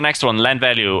value is the next one. Land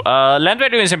value. Land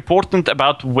value is important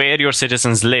about where your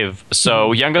citizens live.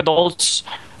 So young adults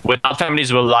without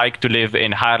families will like to live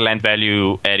in higher land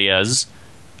value areas.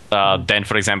 Then,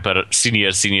 for example,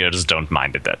 seniors don't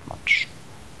mind it that much.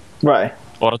 Right.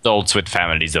 Or adults with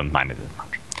families don't mind it that much.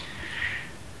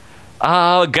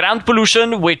 Ground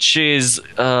pollution, which is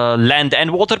land and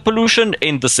water pollution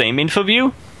in the same info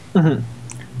view. Mm-hmm.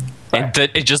 Right.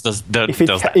 And it just does that. If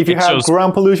you have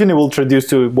ground pollution, it will introduce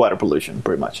to water pollution,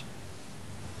 pretty much.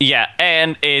 Yeah,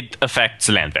 and it affects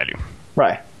land value.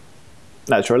 Right.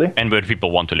 Naturally. And where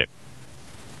people want to live.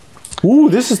 Ooh,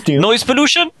 this is new. Noise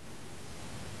pollution?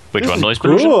 Which one? Noise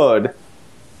pollution? Good.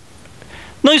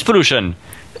 Noise pollution.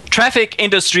 Traffic,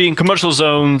 industry, and commercial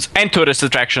zones, and tourist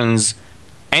attractions,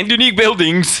 and unique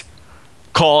buildings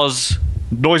cause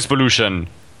noise pollution.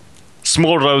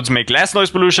 Small roads make less noise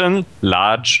pollution.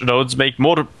 Large roads make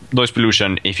more noise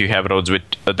pollution. If you have roads with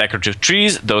decorative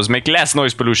trees, those make less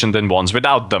noise pollution than ones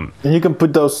without them. And you can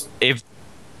put those... If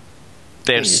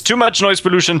there's too much noise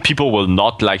pollution, people will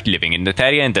not like living in that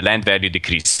area, and the land value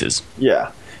decreases.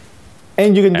 Yeah.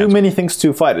 And you can do many things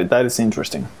to fight it. That is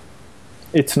interesting.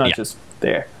 It's not just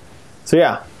there. So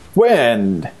yeah.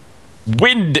 Wind.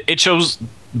 Wind, it shows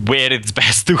where it's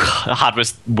best to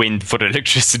harvest wind for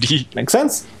electricity. Makes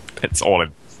sense. That's all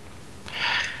it.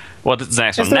 What is the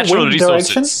next one? there Natural wind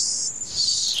resources.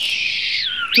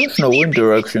 There's no wind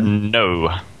direction.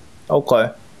 No.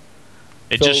 Okay.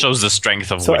 It just shows the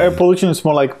strength of So wind. air pollution is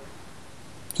more like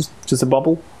just a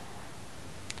bubble?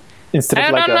 Instead I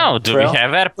of like don't know. Do trail? we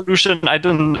have air pollution? I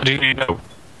don't really know.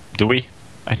 Do we?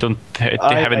 I don't.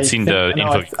 I haven't seen the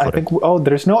info. I think. Oh,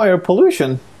 there's no air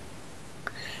pollution.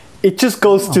 It just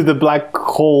goes to the black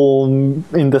hole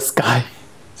in the sky.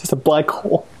 It's just a black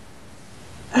hole.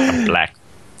 Black.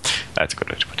 That's a good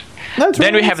way to put it.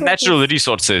 Then we have natural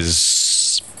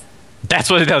resources. That's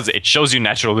what it does. It shows you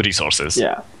natural resources.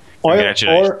 Yeah. Or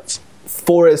Congratulations.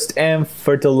 forest and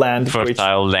fertile land.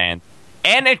 Fertile land.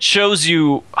 And it shows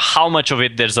you how much of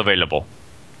it there's available.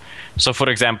 So, for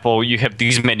example, you have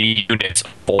these many units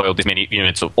of oil, this many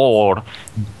units of ore,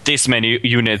 this many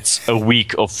units a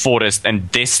week of forest, and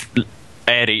this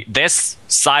area, this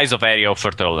size of area of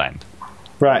fertile land.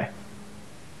 Right.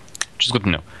 Which is good to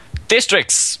know.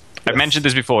 Districts. Yes. I mentioned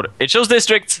this before. It shows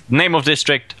districts, name of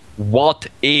district, what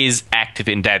is active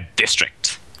in that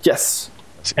district. Yes.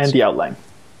 And the outline.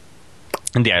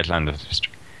 And the outline of the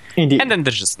district. Indeed. And then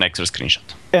there's just an extra screenshot.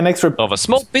 An extra of a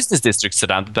small business district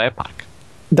surrounded by a park.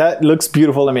 That looks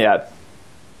beautiful, let me add.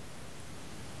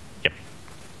 Yep.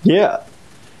 Yeah.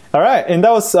 All right, and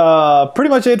that was pretty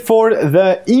much it for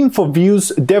the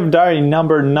InfoViews Dev Diary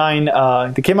number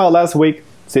 9. They came out last week,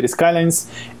 Cities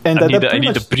Skylines. And I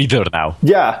need a breather now.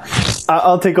 Yeah,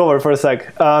 I'll take over for a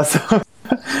sec. So,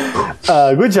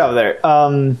 good job there.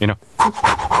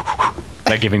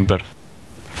 Like giving birth.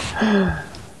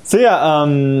 So yeah,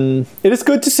 it is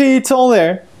good to see it's all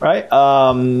there, right?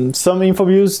 Some info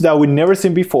views that we've never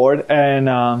seen before,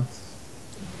 and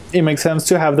it makes sense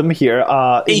to have them here.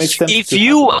 If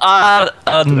you are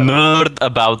a nerd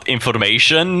about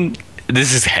information,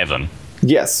 this is heaven.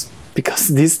 Yes, because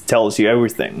this tells you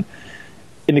everything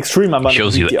in extreme amount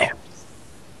of detail.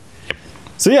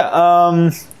 So yeah,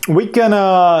 we can.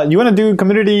 You want to do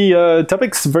community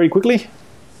topics very quickly?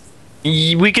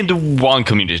 We can do one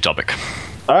community topic.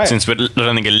 All right. Since we're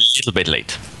running a little bit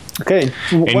late. Okay.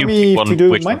 Want me to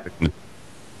do mine?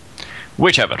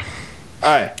 Whichever. All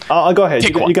right. I'll go ahead.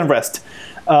 You can rest.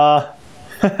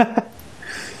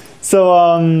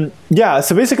 So yeah.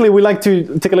 So basically, we like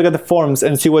to take a look at the forums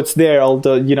and see what's there.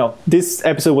 Although this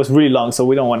episode was really long, so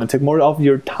we don't want to take more of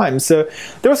your time. So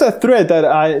there was a thread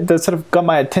that sort of got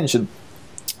my attention,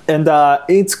 and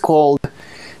it's called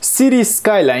Cities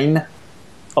Skyline.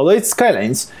 Although it's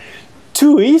Skylines,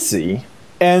 too easy.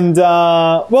 And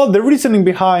well, the reasoning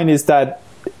behind is that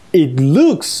it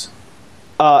looks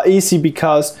easy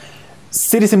because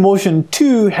Cities in Motion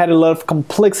 2 had a lot of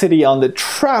complexity on the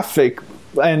traffic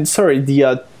and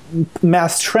the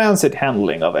mass transit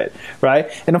handling of it, right?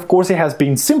 And of course, it has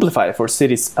been simplified for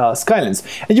Cities Skylines.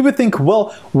 And you would think,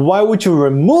 well, why would you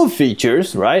remove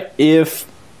features, right? If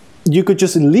you could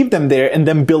just leave them there and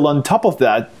then build on top of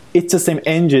that. It's the same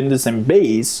engine, the same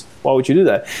base. Why would you do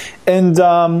that? And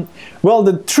well,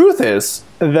 the truth is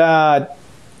that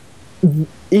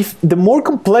if the more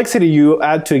complexity you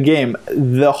add to a game,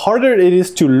 the harder it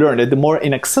is to learn it, the more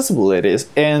inaccessible it is.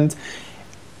 And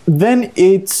then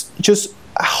it's just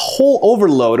a whole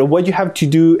overload of what you have to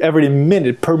do every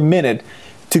minute per minute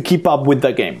to keep up with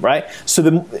the game, right? So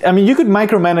you could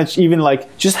micromanage, even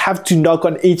like just have to knock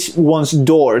on each one's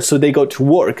door so they go to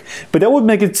work, but that would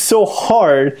make it so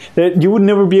hard that you would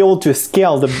never be able to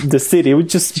scale the city. It would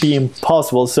just be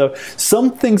impossible. So some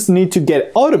things need to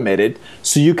get automated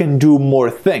so you can do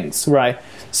more things, right?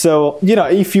 So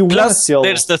if you want to still,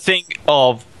 there's the thing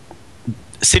of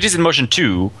Cities in Motion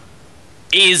 2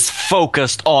 is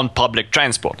focused on public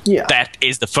transport. Yeah, that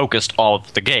is the focus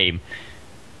of the game.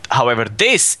 However,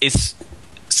 this is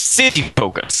city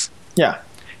focus. Yeah.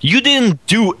 You didn't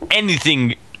do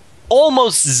anything,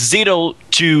 almost zero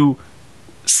to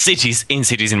cities in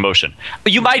Cities in Motion.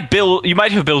 You might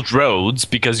have built roads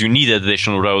because you needed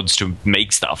additional roads to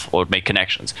make stuff or make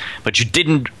connections, but you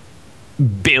didn't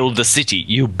build the city.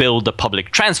 You build the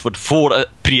public transport for a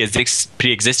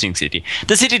pre-existing city.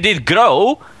 The city did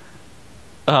grow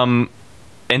and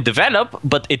develop,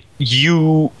 but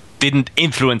you didn't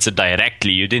influence it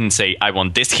directly. You didn't say, I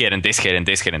want this here and this here and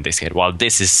this here and this here. While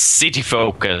this is city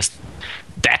focused,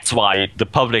 that's why the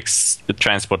public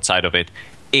transport side of it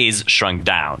is shrunk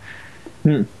down.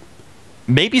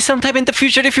 Maybe sometime in the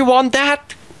future, if you want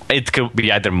that, it could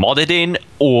be either modded in,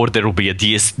 or there will be a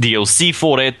DLC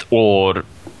for it, or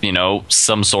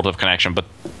some sort of connection. But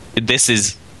this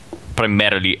is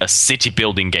primarily a city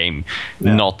building game,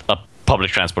 not a public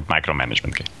transport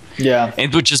micromanagement game. Yeah.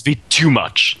 It would just be too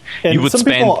much. And you would some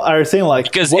people are saying like,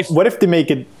 because what if they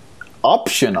make it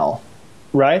optional,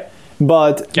 right?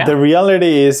 But Yeah. the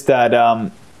reality is that,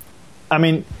 I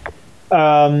mean,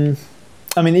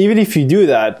 even if you do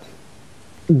that,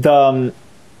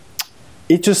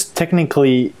 it's just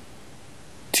technically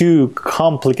too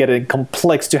complicated and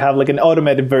complex to have like an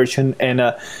automated version and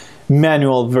a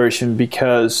manual version,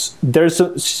 because there's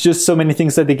just so many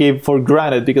things that they gave for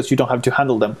granted because you don't have to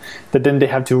handle them, that then they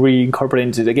have to reincorporate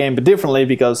into the game, but differently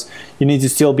because you need to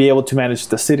still be able to manage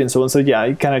the city and so on. So yeah,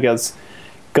 it kind of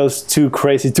goes too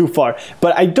crazy, too far.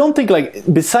 But I don't think, like,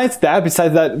 besides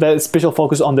that special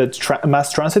focus on the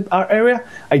mass transit area,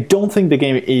 I don't think the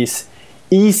game is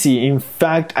easy. In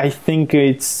fact, I think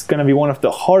it's gonna be one of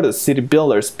the hardest city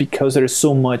builders because there's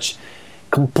so much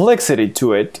complexity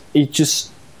to it.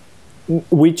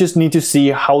 We just need to see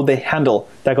how they handle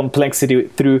that complexity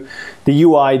through the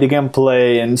UI, the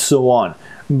gameplay, and so on.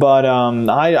 But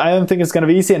I don't think it's gonna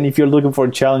be easy. And if you're looking for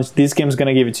a challenge, this game's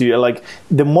gonna give it to you. Like,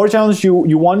 the more challenge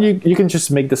you want, you can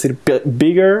just make the city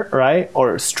bigger, right,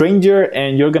 or stranger,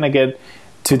 and you're gonna get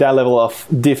to that level of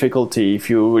difficulty if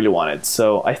you really want it.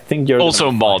 So I think you're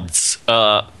also mods.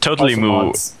 Totally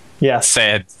Moo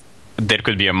said there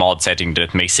could be a mod setting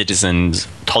that makes citizens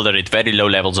tolerate very low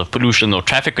levels of pollution or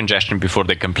traffic congestion before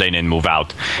they complain and move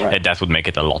out. Right. And that would make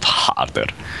it a lot harder.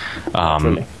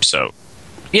 So,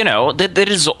 you know, there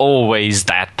is always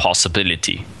that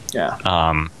possibility. Yeah.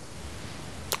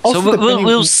 So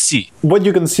we'll see what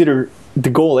you consider the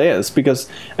goal is, because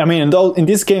I mean, in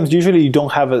these games usually you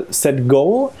don't have a set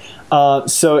goal.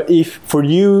 So if for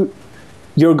you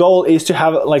your goal is to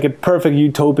have like a perfect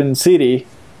utopian city,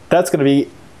 that's gonna be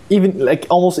even like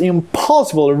almost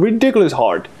impossible or ridiculous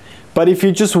hard. But if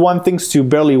you just want things to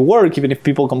barely work, even if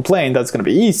people complain, that's gonna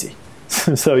be easy.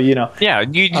 So, you know. Yeah,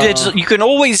 you can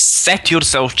always set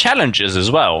yourself challenges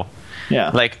as well.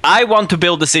 Yeah. Like, I want to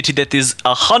build a city that is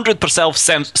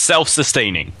 100%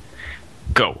 self-sustaining.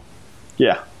 Go.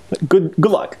 Yeah. Good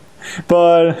luck.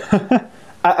 But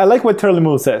I like what Turtle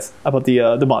Moo says about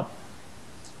the mod.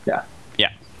 Yeah.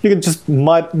 Yeah. You can just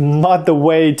mod the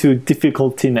way to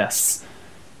difficultiness.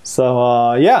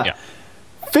 So yeah.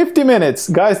 50 minutes,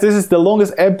 guys. This is the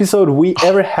longest episode we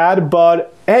ever had,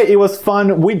 but hey, it was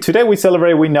fun. Today we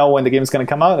celebrate. We know when the game's gonna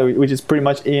come out, which is pretty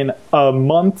much in a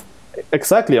month,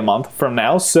 exactly a month from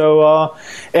now. So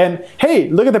and hey,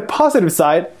 look at the positive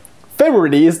side.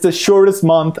 February is the shortest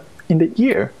month in the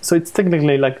year, so it's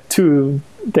technically like 2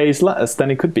 days less than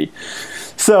it could be.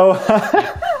 So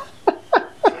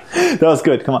that was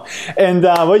good. Come on. And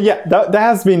but yeah, that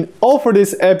has been all for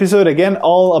this episode. Again,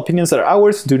 all opinions are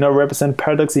ours, do not represent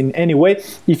Paradox in any way.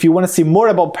 If you want to see more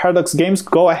about Paradox games,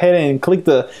 go ahead and click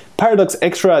the Paradox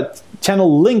Extra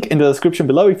channel link in the description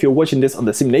below if you're watching this on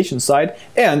the Simulation side.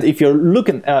 And if you're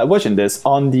watching this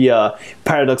on the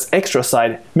Paradox Extra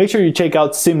side, make sure you check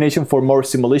out Simulation for more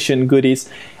simulation goodies.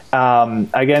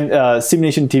 Again,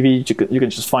 Simulation TV, you can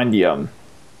just find the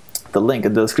link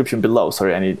in the description below.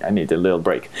 Sorry, I need a little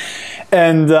break.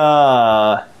 And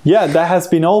yeah, that has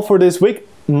been all for this week.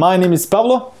 My name is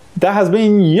Pablo. That has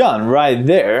been Jan right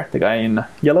there, the guy in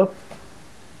yellow.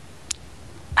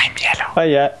 I'm yellow. Oh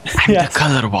yeah. I'm the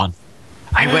color one.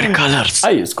 I wear colors.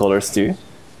 I use colors too.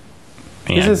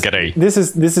 Yeah, gray. This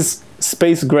is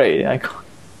space gray.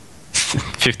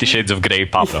 50 Shades of Grey,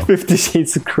 Pablo. 50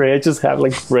 Shades of Grey. I just have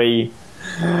like gray.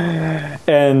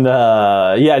 And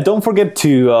yeah, don't forget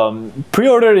to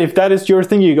pre-order if that is your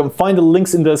thing. You can find the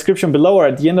links in the description below or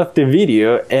at the end of the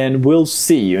video, and we'll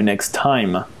see you next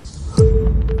time.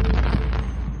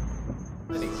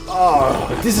 Oh,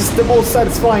 this is the most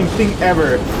satisfying thing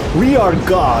ever. We are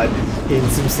God in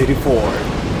SimCity 4.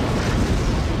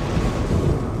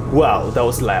 Wow, that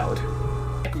was loud.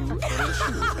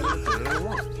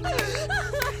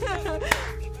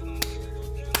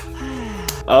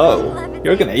 Oh,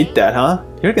 you're gonna eat that, huh?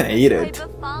 You're gonna eat it.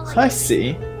 I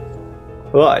see.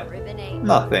 What?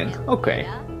 Nothing. Okay.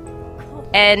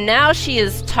 And now she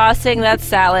is tossing that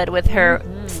salad with her...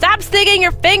 Stop sticking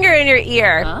your finger in your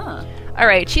ear!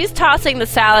 Alright, she's tossing the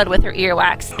salad with her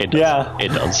earwax. It does. Yeah. It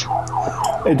does.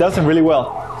 It does it really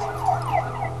well.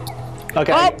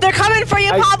 Okay. Oh, they're coming for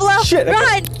you, Pablo! Shit!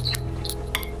 Run!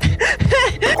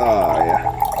 Oh,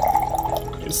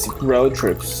 yeah. These road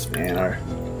trips, man, are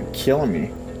killing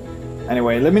me.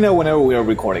 Anyway, let me know whenever we are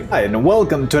recording. Hi, and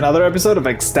welcome to another episode of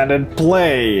Extended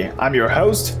Play. I'm your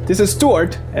host, this is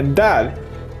Stuart, and that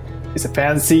is a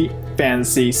fancy,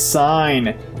 fancy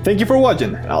sign. Thank you for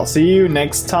watching, and I'll see you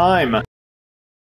next time.